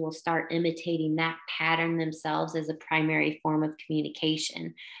actually will start imitating that pattern themselves as a primary form of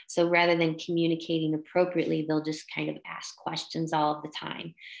communication. So rather than communicating appropriately, they'll just kind of ask questions all of the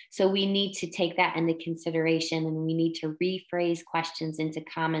time. So we need to take that into consideration, and we need to rephrase questions into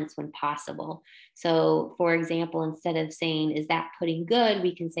comments when possible. So for example, instead of saying, "Is that pudding good?"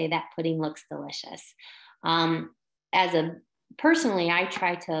 we can say, "That pudding looks delicious." Personally, I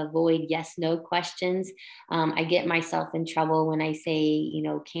try to avoid yes, no questions. I get myself in trouble when I say,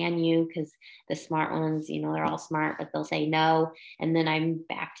 "Can you?" Because the smart ones, they're all smart, but they'll say no. And then I'm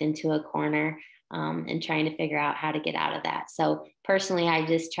backed into a corner and trying to figure out how to get out of that. So personally, I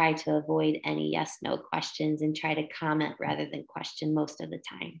just try to avoid any yes, no questions and try to comment rather than question most of the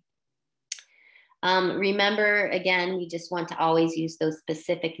time. Remember, again, we just want to always use those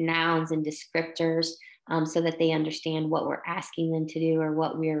specific nouns and descriptors so that they understand what we're asking them to do or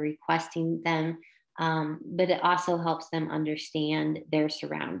what we are requesting them. But it also helps them understand their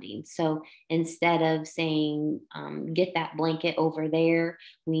surroundings. So instead of saying, "Get that blanket over there,"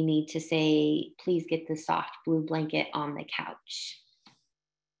 we need to say, "Please get the soft blue blanket on the couch."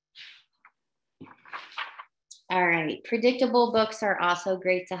 All right, predictable books are also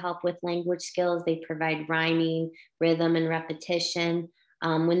great to help with language skills. They provide rhyming, rhythm, and repetition.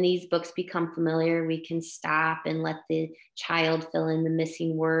 When these books become familiar, we can stop and let the child fill in the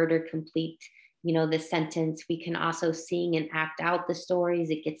missing word or complete, the sentence. We can also sing and act out the stories.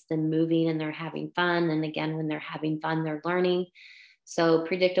 It gets them moving and they're having fun. And again, when they're having fun, they're learning. So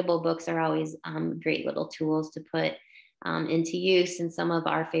predictable books are always great little tools to put into use. And some of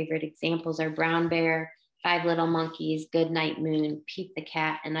our favorite examples are Brown Bear, Five Little Monkeys, Good Night Moon, Pete the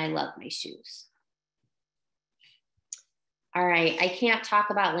Cat, and I Love My Shoes. All right, I can't talk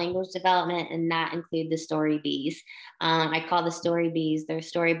about language development and not include the story bees. I call the story bees, they're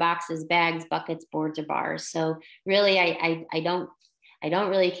story boxes, bags, buckets, boards, or bars. So really, I don't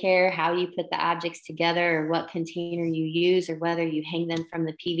really care how you put the objects together or what container you use or whether you hang them from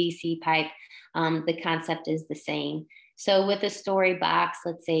the PVC pipe. The concept is the same. So with a story box,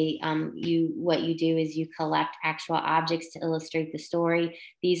 let's say what you do is you collect actual objects to illustrate the story.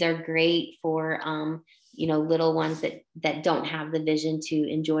 These are great for little ones that don't have the vision to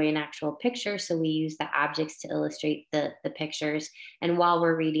enjoy an actual picture. So we use the objects to illustrate the pictures. And while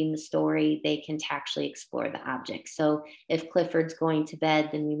we're reading the story, they can tactily explore the objects. So if Clifford's going to bed,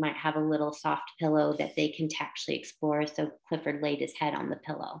 then we might have a little soft pillow that they can tactily explore. So Clifford laid his head on the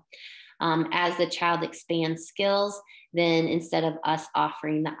pillow. As the child expands skills, then instead of us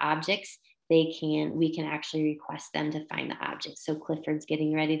offering the objects, we can actually request them to find the objects. So Clifford's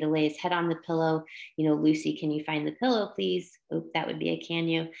getting ready to lay his head on the pillow. "Lucy, can you find the pillow, please?" Oh, that would be a "can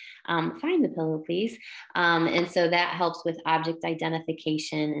you?" Find the pillow, please. And so that helps with object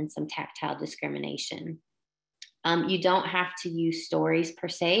identification and some tactile discrimination. You don't have to use stories per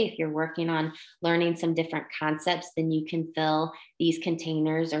se. If you're working on learning some different concepts, then you can fill these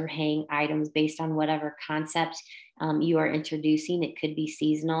containers or hang items based on whatever concept you are introducing. It could be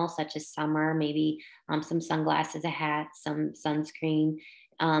seasonal, such as summer, maybe some sunglasses, a hat, some sunscreen.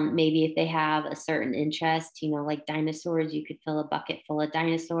 Maybe if they have a certain interest, like dinosaurs, you could fill a bucket full of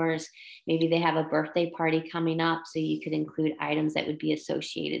dinosaurs. Maybe they have a birthday party coming up, so you could include items that would be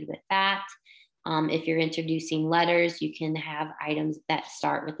associated with that. If you're introducing letters, you can have items that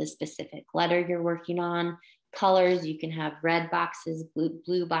start with a specific letter you're working on. Colors, you can have red boxes,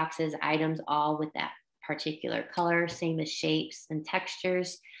 blue boxes, items all with that particular color, same as shapes and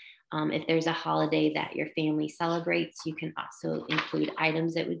textures. If there's a holiday that your family celebrates, you can also include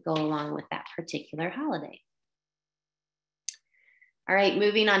items that would go along with that particular holiday. All right,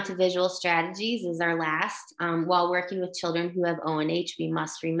 moving on to visual strategies is our last. While working with children who have ONH, we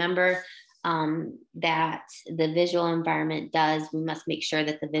must remember that the visual environment we must make sure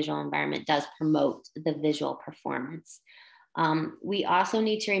that the visual environment does promote the visual performance. We also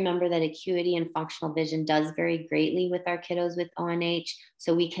need to remember that acuity and functional vision does vary greatly with our kiddos with ONH,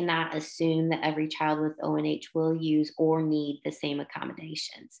 so we cannot assume that every child with ONH will use or need the same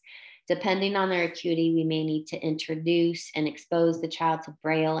accommodations. Depending on their acuity, we may need to introduce and expose the child to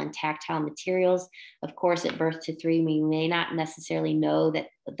braille and tactile materials. Of course, at birth to 3, we may not necessarily know that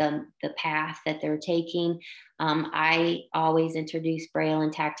the path that they're taking. I always introduce braille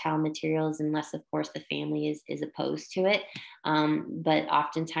and tactile materials unless, of course, the family is opposed to it. But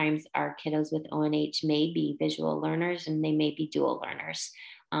oftentimes our kiddos with ONH may be visual learners and they may be dual learners.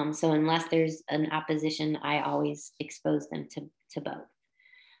 So unless there's an opposition, I always expose them to both.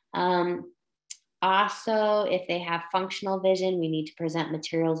 Also, if they have functional vision, we need to present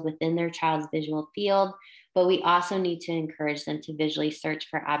materials within their child's visual field, but we also need to encourage them to visually search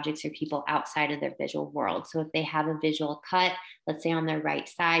for objects or people outside of their visual world. So if they have a visual cut, let's say on their right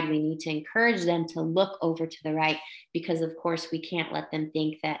side, we need to encourage them to look over to the right, because of course we can't let them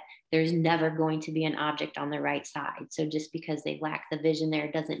think that there's never going to be an object on the right side. So just because they lack the vision there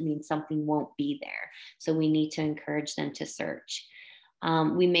doesn't mean something won't be there. So we need to encourage them to search.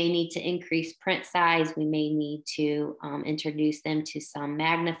 We may need to increase print size. We may need to introduce them to some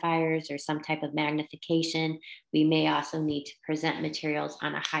magnifiers or some type of magnification. We may also need to present materials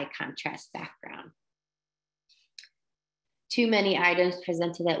on a high contrast background. Too many items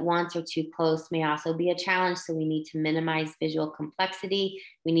presented at once or too close may also be a challenge, so we need to minimize visual complexity.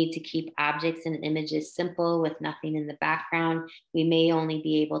 We need to keep objects and images simple with nothing in the background. We may only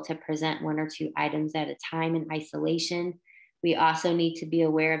be able to present 1 or 2 items at a time in isolation. We also need to be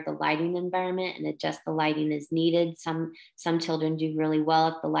aware of the lighting environment and adjust the lighting as needed. Some children do really well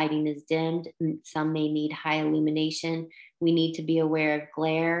if the lighting is dimmed. Some may need high illumination. We need to be aware of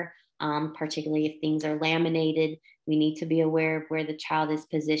glare, particularly if things are laminated. We need to be aware of where the child is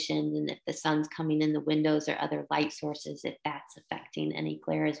positioned and if the sun's coming in the windows or other light sources, if that's affecting any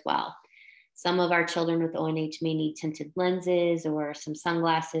glare as well. Some of our children with ONH may need tinted lenses or some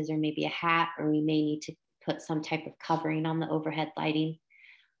sunglasses or maybe a hat, or we may need to put some type of covering on the overhead lighting.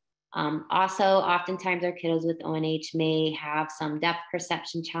 Also, oftentimes our kiddos with ONH may have some depth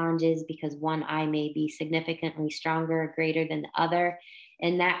perception challenges because one eye may be significantly stronger or greater than the other.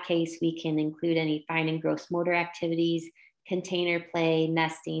 In that case, we can include any fine and gross motor activities, container play,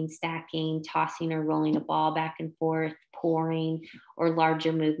 nesting, stacking, tossing or rolling a ball back and forth, pouring, or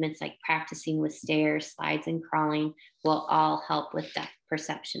larger movements like practicing with stairs, slides, and crawling will all help with depth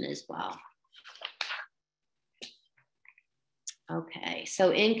perception as well. Okay,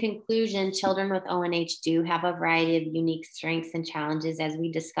 so in conclusion, children with ONH do have a variety of unique strengths and challenges as we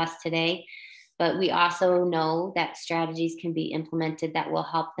discussed today, but we also know that strategies can be implemented that will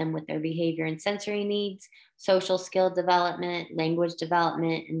help them with their behavior and sensory needs, social skill development, language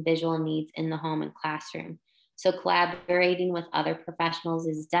development, and visual needs in the home and classroom. So collaborating with other professionals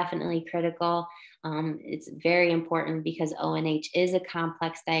is definitely critical. It's very important because ONH is a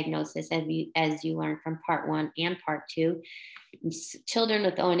complex diagnosis, as you learned from part 1 and part 2. Children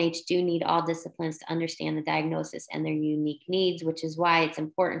with ONH do need all disciplines to understand the diagnosis and their unique needs, which is why it's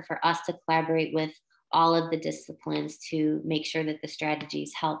important for us to collaborate with all of the disciplines to make sure that the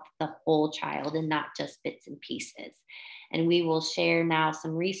strategies help the whole child and not just bits and pieces. And we will share now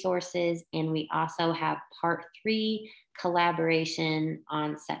some resources, and we also have part 3 collaboration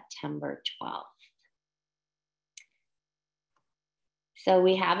on September 12th. So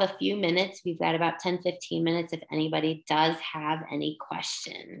we have a few minutes. We've got about 10-15 minutes if anybody does have any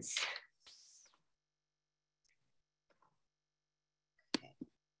questions.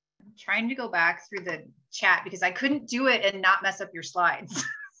 I'm trying to go back through the chat because I couldn't do it and not mess up your slides.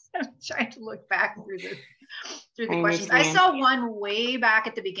 I'm trying to look back through the questions. I saw one way back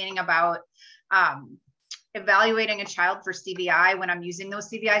at the beginning about evaluating a child for CBI when I'm using those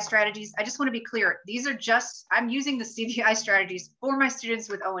CBI strategies. I just want to be clear. These are just, I'm using the CBI strategies for my students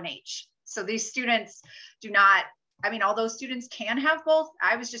with ONH. So these students do not, I mean, although students can have both,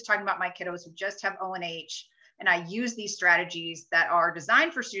 I was just talking about my kiddos who just have ONH, and I use these strategies that are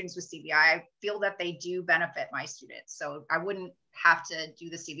designed for students with CBI. I feel that they do benefit my students. So I wouldn't have to do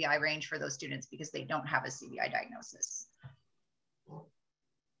the CBI range for those students because they don't have a CBI diagnosis.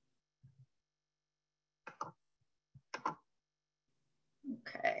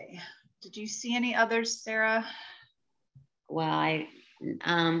 Okay. Did you see any others, Sarah? Well,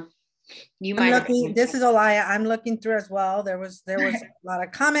 You I'm might looking, this is Alaya. I'm looking through as well. There was a lot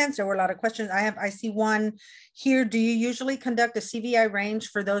of comments. There were a lot of questions. I see one here. Do you usually conduct a CVI range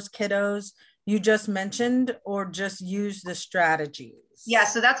for those kiddos you just mentioned, or just use the strategies? Yeah,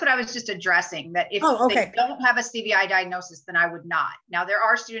 so that's what I was just addressing, that if they don't have a CVI diagnosis, then I would not. Now, there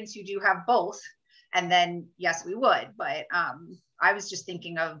are students who do have both, and then yes, we would. But I was just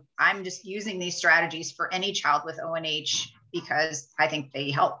thinking of, I'm just using these strategies for any child with ONH because I think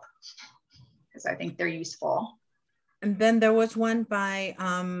they help, because I think they're useful. And then there was one by,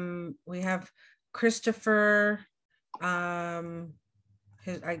 we have Christopher, I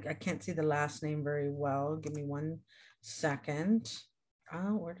can't see the last name very well. Give me 1 second.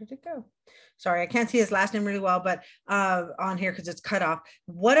 Oh, where did it go? Sorry, I can't see his last name really well, but on here because it's cut off.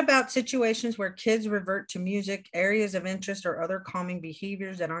 What about situations where kids revert to music, areas of interest, or other calming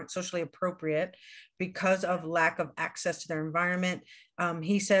behaviors that aren't socially appropriate because of lack of access to their environment?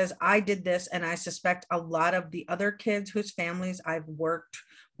 He says, I did this, and I suspect a lot of the other kids whose families I've worked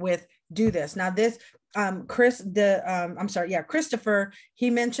with do this. Now this, Christopher, he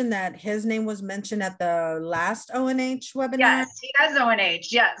mentioned that his name was mentioned at the last ONH webinar. Yes, he has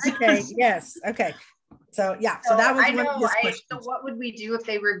ONH, yes. Okay, yes, okay. So yeah, so that was one of his questions. So what would we do if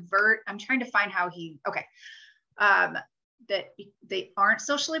they revert? I'm trying to find how that they aren't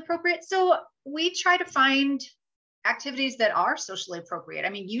socially appropriate. So we try to find activities that are socially appropriate. I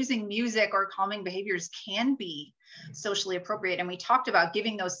mean, using music or calming behaviors can be socially appropriate. And we talked about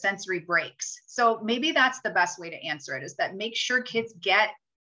giving those sensory breaks. So maybe that's the best way to answer it, is that make sure kids get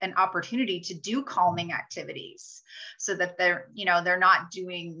an opportunity to do calming activities so that they're not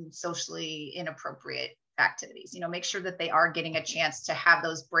doing socially inappropriate activities. Make sure that they are getting a chance to have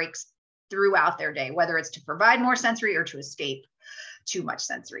those breaks throughout their day, whether it's to provide more sensory or to escape too much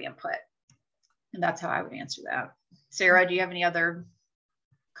sensory input. And that's how I would answer that. Sara, do you have any other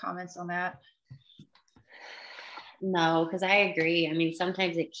comments on that? No, because I agree. I mean,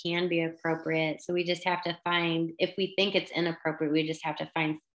 sometimes it can be appropriate. So we just have to find, if we think it's inappropriate, we just have to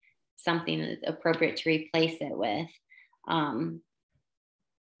find something that's appropriate to replace it with.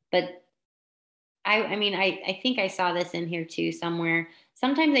 But I think I saw this in here too somewhere.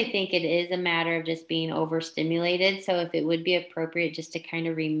 Sometimes I think it is a matter of just being overstimulated. So if it would be appropriate just to kind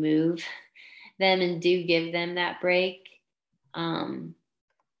of remove them and do give them that break.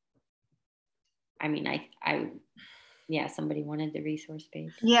 Somebody wanted the resource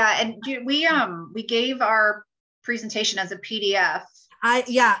page. Yeah, and we gave our presentation as a PDF.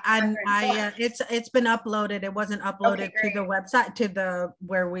 It's been uploaded. It wasn't uploaded to the website, to the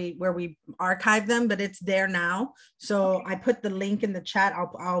where we archive them, but it's there now. So I put the link in the chat.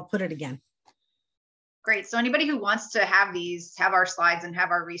 I'll put it again. Great. So anybody who wants to have our slides and have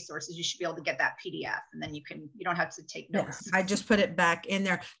our resources, you should be able to get that PDF, and then you don't have to take notes. Yeah, I just put it back in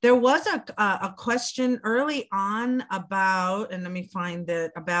there. There was a question early on about, and let me find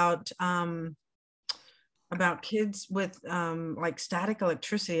it, about kids with like static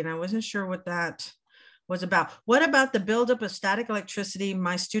electricity, and I wasn't sure what that was about. What about the buildup of static electricity?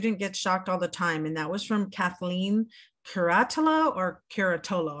 My student gets shocked all the time, and that was from Kathleen Curatolo or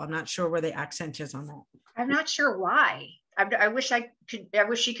Curatolo. I'm not sure where the accent is on that. I'm not sure why. I wish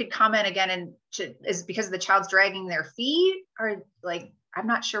she could comment again. And is it because the child's dragging their feet, or like, I'm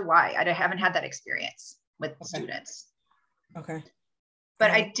not sure why. I haven't had that experience with students. Okay.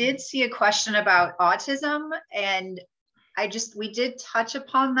 But I did see a question about autism, and we did touch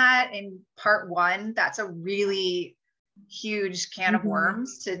upon that in part 1. That's a really huge can of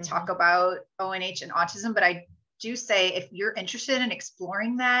worms to talk about ONH and autism. But I do say, if you're interested in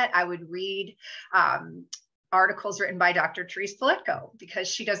exploring that, I would read articles written by Dr. Therese Poletko, because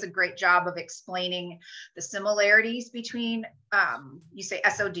she does a great job of explaining the similarities between, you say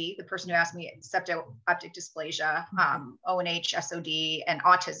SOD, the person who asked me, optic dysplasia, ONH, SOD, and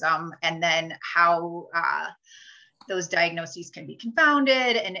autism, and then how those diagnoses can be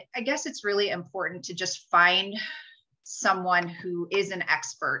confounded. And I guess it's really important to just find someone who is an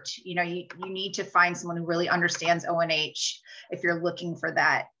expert. You need to find someone who really understands ONH if you're looking for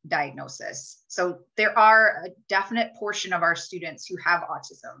that diagnosis. So there are a definite portion of our students who have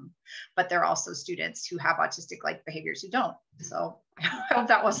autism, but there are also students who have autistic-like behaviors who don't. So I hope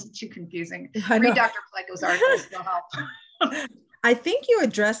that wasn't too confusing. Read Dr. Poletko's articles, will help. I think you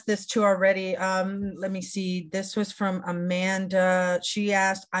addressed this too already. Let me see. This was from Amanda. She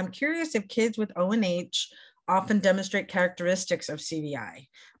asked, I'm curious if kids with ONH often demonstrate characteristics of CVI,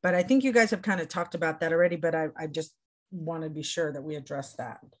 but I think you guys have kind of talked about that already, but I just want to be sure that we address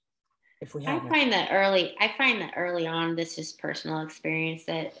that if we have. I find that early on, this is personal experience,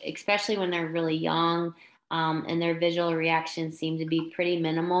 that especially when they're really young, and their visual reactions seem to be pretty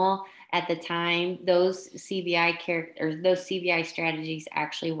minimal. At the time, those CVI strategies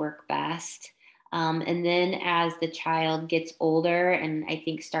actually work best. And then as the child gets older and I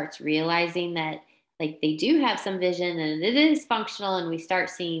think starts realizing that like they do have some vision and it is functional and we start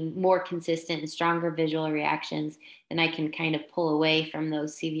seeing more consistent and stronger visual reactions, then I can kind of pull away from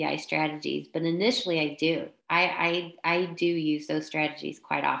those CVI strategies. But initially I do. I do use those strategies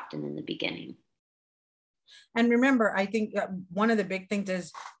quite often in the beginning. And remember, I think one of the big things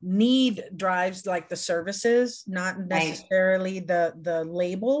is need drives like the services, not necessarily the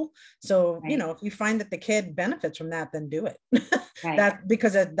label. So, you know, if you find that the kid benefits from that, then do it. That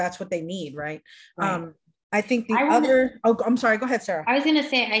because that's what they need, right? I think I'm sorry, go ahead, Sarah. I was going to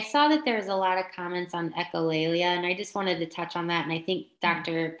say, I saw that there's a lot of comments on echolalia, and I just wanted to touch on that. And I think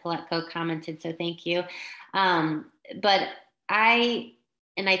Dr. Paletko commented, so thank you. But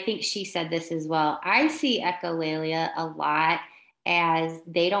I think she said this as well, I see echolalia a lot as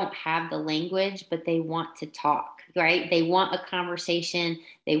they don't have the language, but they want to talk, right? They want a conversation.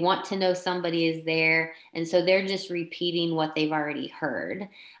 They want to know somebody is there. And so they're just repeating what they've already heard.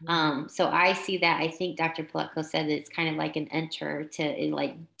 So I see that. I think Dr. Paletko said it's kind of like an enter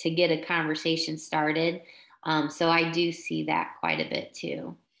to get a conversation started. So I do see that quite a bit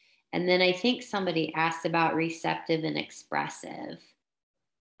too. And then I think somebody asked about receptive and expressive.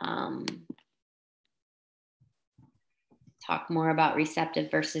 Talk more about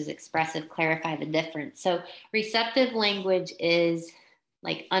receptive versus expressive, clarify the difference. So receptive language is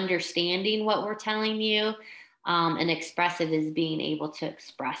like understanding what we're telling you, and expressive is being able to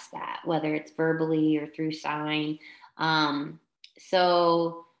express that, whether it's verbally or through sign.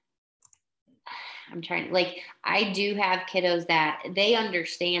 So I'm trying, like, I do have kiddos that they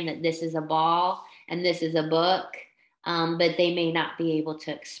understand that this is a ball and this is a book. But they may not be able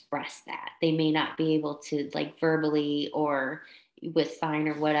to express that. They may not be able to like verbally or with sign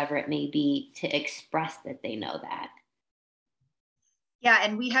or whatever it may be to express that they know that. Yeah,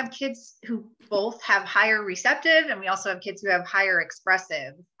 and we have kids who both have higher receptive and we also have kids who have higher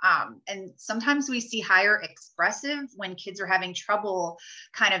expressive. And sometimes we see higher expressive when kids are having trouble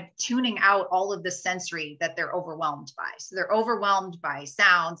kind of tuning out all of the sensory that they're overwhelmed by. So they're overwhelmed by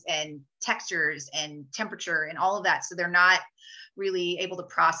sounds and textures and temperature and all of that. So they're not really able to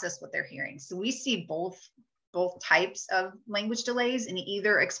process what they're hearing. So we see both types of language delays in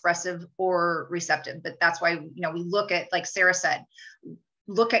either expressive or receptive. But that's why, you know, we look at, like Sara said,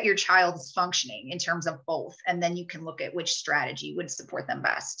 look at your child's functioning in terms of both, and then you can look at which strategy would support them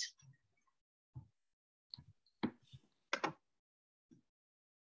best.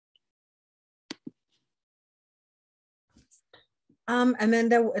 And then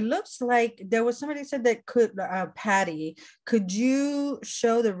it looks like there was somebody said that Patty, could you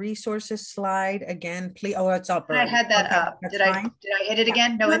show the resources slide again, please? Oh, it's up already. I had that up. Did I hit it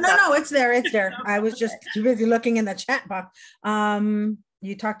again? No, it's there. It's there. I was just too busy looking in the chat box.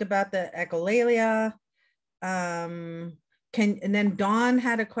 You talked about the echolalia. And then Dawn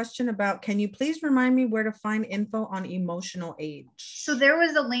had a question about, can you please remind me where to find info on emotional age? So there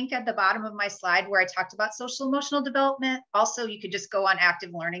was a link at the bottom of my slide where I talked about social emotional development. Also, you could just go on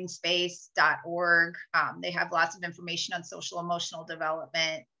activelearningspace.org. They have lots of information on social emotional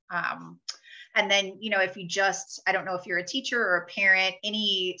development. And then, you know, if you just, I don't know if you're a teacher or a parent,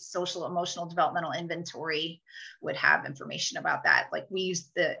 any social emotional developmental inventory would have information about that. Like we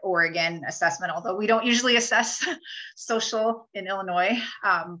use the Oregon assessment, although we don't usually assess social in Illinois,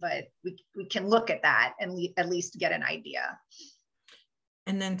 but we can look at that and at least get an idea.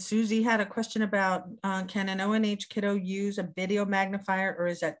 And then Susie had a question about, can an ONH kiddo use a video magnifier, or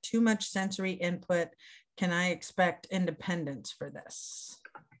is that too much sensory input? Can I expect independence for this?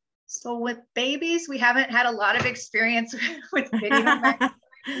 So with babies, we haven't had a lot of experience with video magnifiers.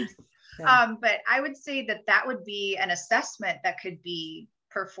 But I would say that would be an assessment that could be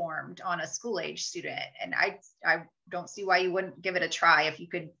performed on a school age student. And I don't see why you wouldn't give it a try if you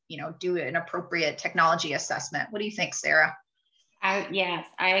could, you know, do an appropriate technology assessment. What do you think, Sara? Yes,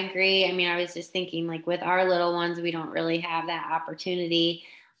 I agree. I mean, I was just thinking, like with our little ones, we don't really have that opportunity.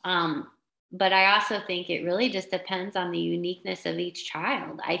 But I also think it really just depends on the uniqueness of each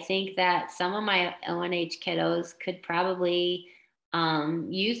child. I think that some of my ONH kiddos could probably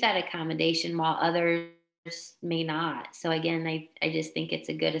use that accommodation while others may not. So again, I just think it's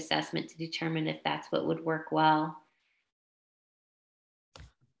a good assessment to determine if that's what would work well.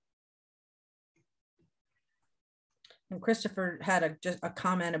 And Christopher had just a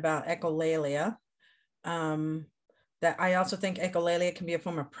comment about echolalia. that I also think echolalia can be a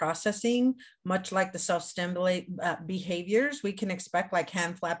form of processing, much like the self-stimulate behaviors we can expect, like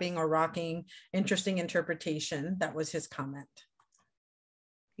hand flapping or rocking. Interesting interpretation. That was his comment.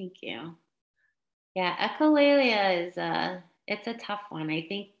 Thank you. Yeah, echolalia is it's a tough one. I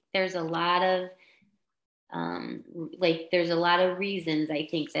think there's a lot of there's a lot of reasons I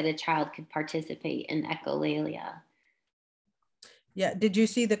think that a child could participate in echolalia. Yeah, did you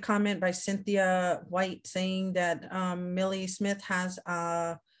see the comment by Cynthia White saying that Millie Smith has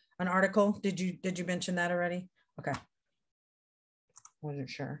an article? Did you mention that already? Okay, wasn't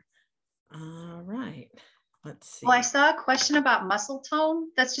sure. All right, let's see. Well, I saw a question about muscle tone.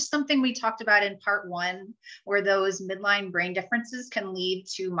 That's just something we talked about in part 1, where those midline brain differences can lead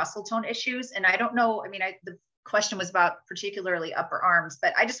to muscle tone issues. And I don't know, I mean, the question was about particularly upper arms,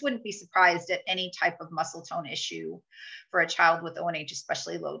 but I just wouldn't be surprised at any type of muscle tone issue for a child with ONH,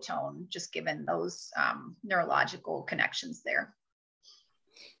 especially low tone, just given those neurological connections there.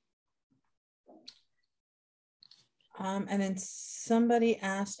 And then somebody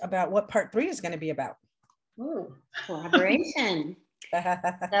asked about what part 3 is going to be about. Ooh, collaboration.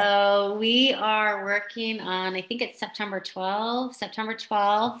 So we are working on, I think it's September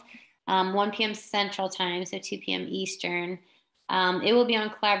 12th, 1 p.m. Central Time, so 2 p.m. Eastern. It will be on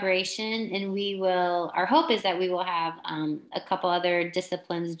collaboration, and our hope is that we will have a couple other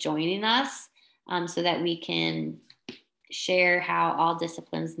disciplines joining us so that we can share how all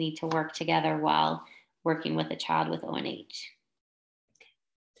disciplines need to work together while working with a child with ONH.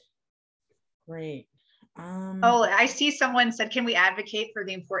 Great. Oh, I see someone said, can we advocate for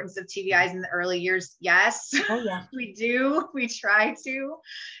the importance of TBIs in the early years? Yes, oh, yeah. We do. We try to.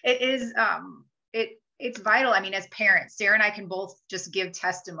 It is, it's vital. I mean, as parents, Sara and I can both just give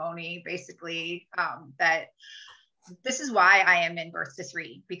testimony, basically, that this is why I am in Birth to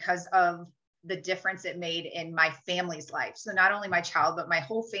 3, because of the difference it made in my family's life. So not only my child, but my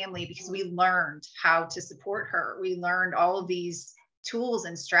whole family, because we learned how to support her. We learned all of these tools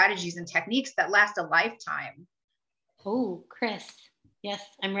and strategies and techniques that last a lifetime. Oh, Chris. Yes,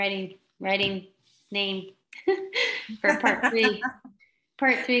 I'm writing name for part 3.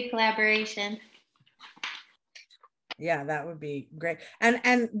 Part 3 collaboration. Yeah, that would be great.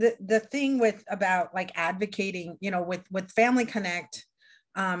 And the thing with about like advocating, you know, with Family Connect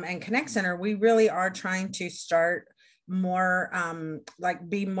and Connect Center, we really are trying to start more like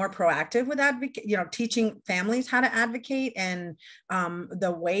be more proactive with advocate, you know, teaching families how to advocate and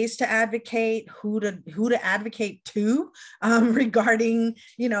the ways to advocate, who to advocate to regarding,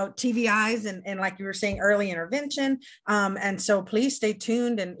 you know, TBIs and like you were saying, early intervention. And so please stay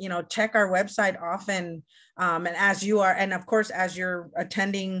tuned and, you know, check our website often. And as you are, and of course, as you're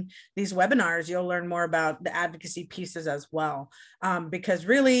attending these webinars, you'll learn more about the advocacy pieces as well. Because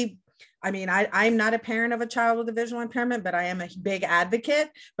really, I mean, I'm not a parent of a child with a visual impairment, but I am a big advocate.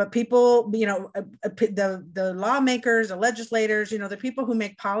 But people, you know, the lawmakers, the legislators, you know, the people who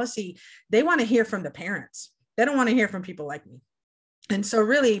make policy, they want to hear from the parents. They don't want to hear from people like me. And so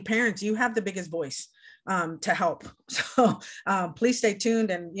really, parents, you have the biggest voice to help. So please stay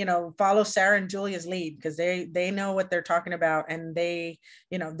tuned and, you know, follow Sara and Julia's lead, because they know what they're talking about, and they,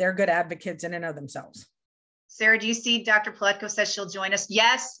 you know, they're good advocates in and of themselves. Sara, do you see Dr. Paletko says she'll join us?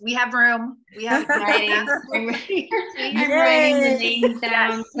 Yes, we have room. We have writing. I'm writing the names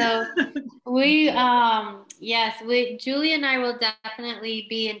down. Yes. So we, yes, Julia and I will definitely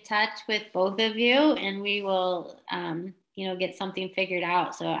be in touch with both of you, and we will, you know, get something figured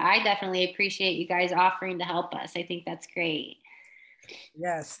out. So I definitely appreciate you guys offering to help us. I think that's great.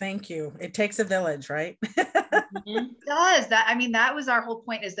 Yes, thank you. It takes a village, right? It does. That, I mean, that was our whole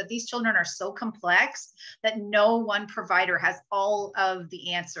point, is that these children are so complex that no one provider has all of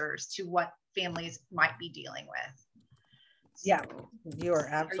the answers to what families might be dealing with. Yeah, you are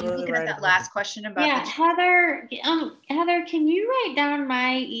absolutely right. Are you looking at that last question about? Yeah, Heather, can you write down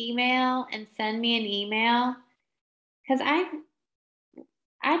my email and send me an email? Because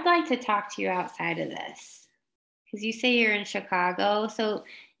I'd like to talk to you outside of this. Because you say you're in Chicago. So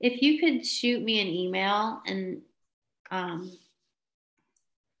if you could shoot me an email and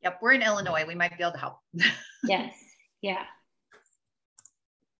yep, we're in Illinois. We might be able to help. Yes. Yeah.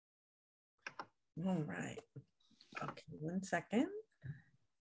 All right. Okay, 1 second.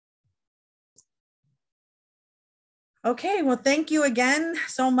 Okay, well, thank you again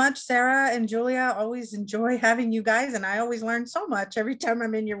so much, Sara and Julia. Always enjoy having you guys, and I always learn so much every time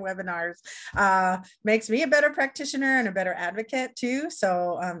I'm in your webinars. Makes me a better practitioner and a better advocate too.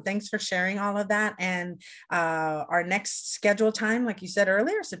 So thanks for sharing all of that. And our next scheduled time, like you said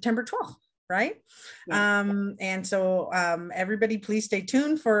earlier, September 12th, right? Yeah. And so everybody, please stay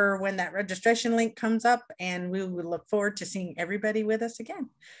tuned for when that registration link comes up, and we will look forward to seeing everybody with us again.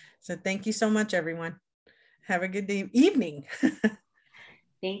 So thank you so much, everyone. Have a good evening.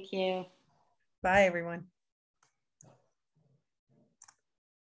 Thank you. Bye, everyone.